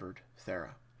discovered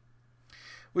Thera.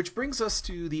 Which brings us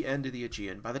to the end of the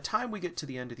Aegean. By the time we get to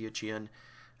the end of the Aegean,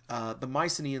 the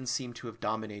Mycenaeans seem to have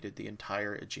dominated the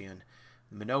entire Aegean.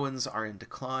 The Minoans are in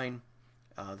decline,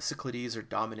 the Cyclades are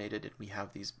dominated, and we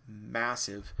have these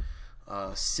massive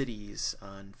cities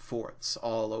and forts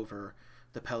all over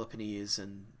the Peloponnese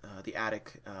and the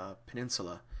Attic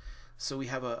Peninsula. So we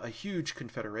have a huge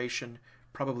confederation,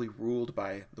 probably ruled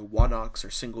by the Wanox,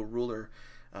 or single ruler,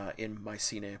 in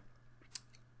Mycenae.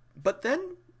 But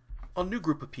then a new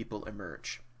group of people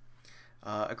emerge.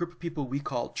 A group of people we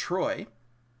call Troy,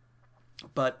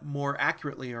 but more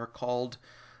accurately are called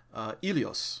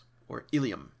Ilios, or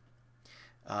Ilium.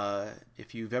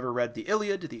 If you've ever read the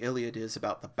Iliad is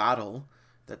about the battle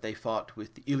that they fought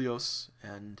with the Ilios,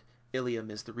 and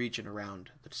Ilium is the region around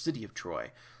the city of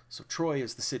Troy. So Troy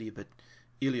is the city, but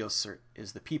Ilios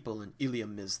is the people, and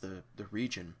Ilium is the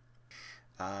region.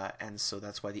 And so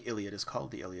that's why the Iliad is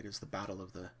called the Iliad, is the battle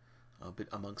of the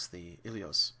amongst the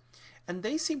Ilios. And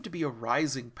they seem to be a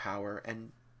rising power,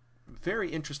 and very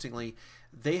interestingly,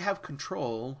 they have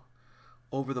control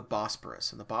over the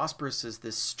Bosporus. And the Bosporus is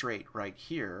this strait right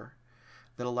here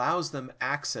that allows them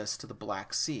access to the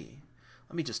Black Sea.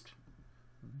 Let me just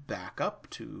back up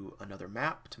to another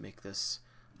map to make this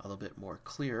a little bit more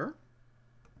clear.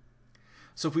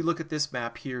 So if we look at this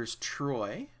map, here's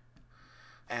Troy,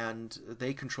 and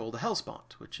they control the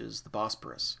Hellespont, which is the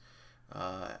Bosporus,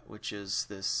 which is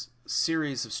this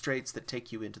series of straits that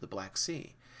take you into the Black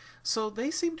Sea. So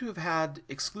they seem to have had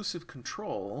exclusive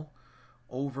control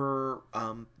over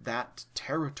that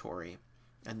territory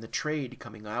and the trade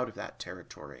coming out of that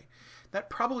territory. That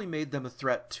probably made them a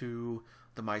threat to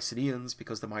the Mycenaeans,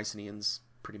 because the Mycenaeans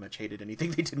pretty much hated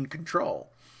anything they didn't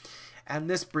control. And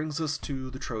this brings us to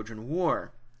the Trojan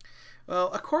War.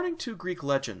 Well, according to Greek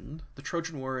legend, the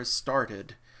Trojan War is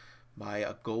started by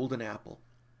a golden apple.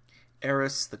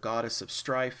 Eris, the goddess of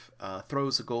strife,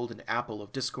 throws a golden apple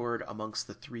of discord amongst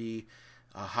the three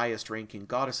highest-ranking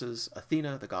goddesses: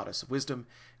 Athena, the goddess of wisdom;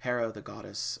 Hera, the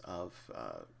goddess of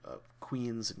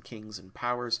queens and kings and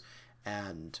powers;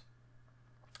 and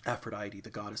Aphrodite, the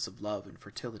goddess of love and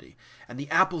fertility. And the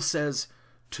apple says,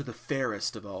 "To the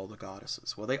fairest of all the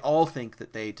goddesses." Well, they all think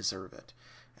that they deserve it,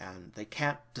 and they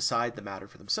can't decide the matter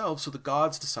for themselves, so the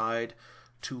gods decide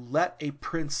to let a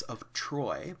prince of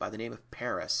Troy by the name of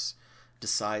Paris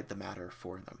decide the matter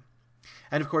for them.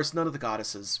 And of course, none of the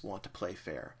goddesses want to play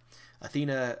fair.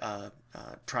 Athena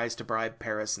tries to bribe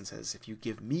Paris and says, "If you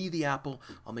give me the apple,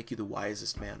 I'll make you the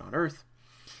wisest man on earth."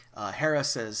 Hera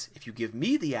says, "If you give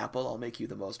me the apple, I'll make you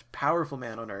the most powerful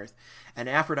man on earth." And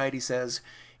Aphrodite says,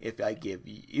 if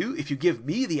you give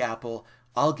me the apple,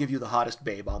 I'll give you the hottest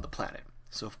babe on the planet."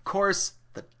 So of course,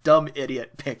 the dumb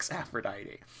idiot picks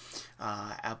Aphrodite.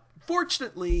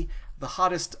 Fortunately, the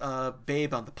hottest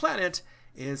babe on the planet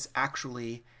is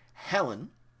actually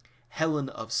Helen. Helen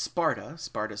of Sparta.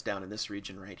 Sparta's down in this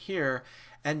region right here.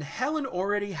 And Helen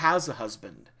already has a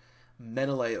husband,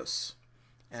 Menelaus.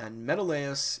 And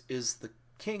Menelaus is the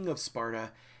king of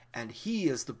Sparta, and he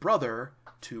is the brother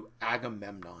to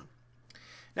Agamemnon.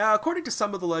 Now, according to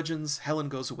some of the legends, Helen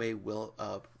goes away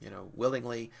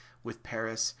willingly with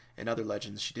Paris. In other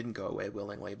legends, she didn't go away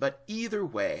willingly. But either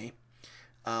way,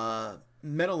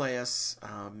 Menelaus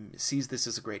sees this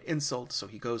as a great insult, so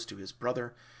he goes to his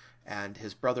brother and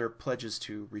his brother pledges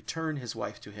to return his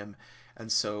wife to him.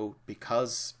 And so,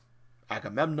 because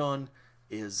Agamemnon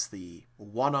is the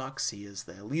Wanox, he is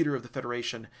the leader of the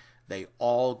Federation, they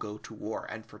all go to war.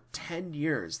 And for 10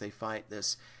 years, they fight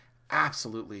this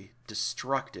absolutely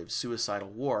destructive, suicidal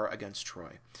war against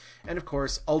Troy. And of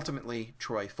course, ultimately,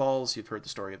 Troy falls. You've heard the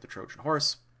story of the Trojan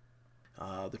horse.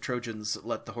 The Trojans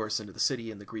let the horse into the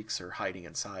city, and the Greeks are hiding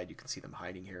inside. You can see them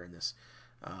hiding here in this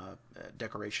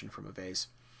decoration from a vase.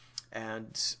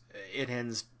 And it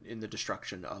ends in the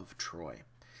destruction of Troy.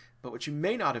 But what you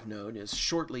may not have known is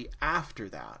shortly after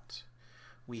that,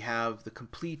 we have the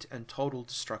complete and total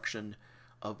destruction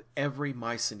of every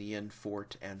Mycenaean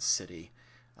fort and city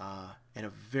in a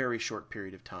very short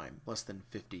period of time, less than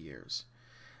 50 years.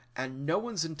 And no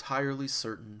one's entirely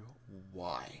certain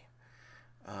why.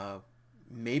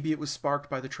 Maybe it was sparked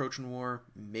by the Trojan War,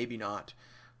 maybe not,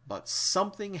 but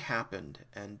something happened,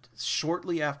 and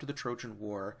shortly after the Trojan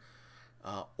War,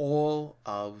 all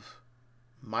of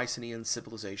Mycenaean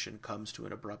civilization comes to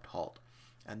an abrupt halt.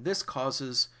 And this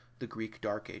causes the Greek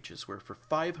Dark Ages, where for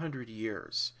 500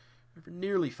 years, for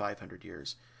nearly 500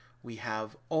 years, we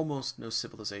have almost no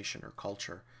civilization or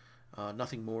culture,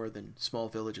 nothing more than small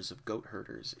villages of goat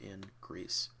herders in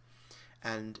Greece.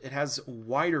 And it has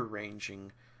wider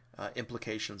ranging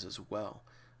implications as well.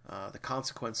 The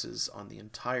consequences on the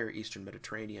entire Eastern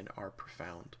Mediterranean are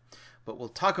profound. But we'll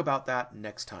talk about that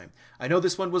next time. I know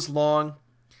this one was long.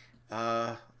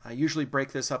 I usually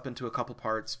break this up into a couple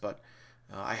parts, but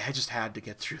I just had to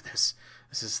get through this.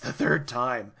 This is the third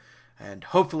time, and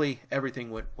hopefully everything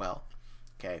went well.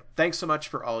 Okay, thanks so much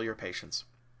for all your patience.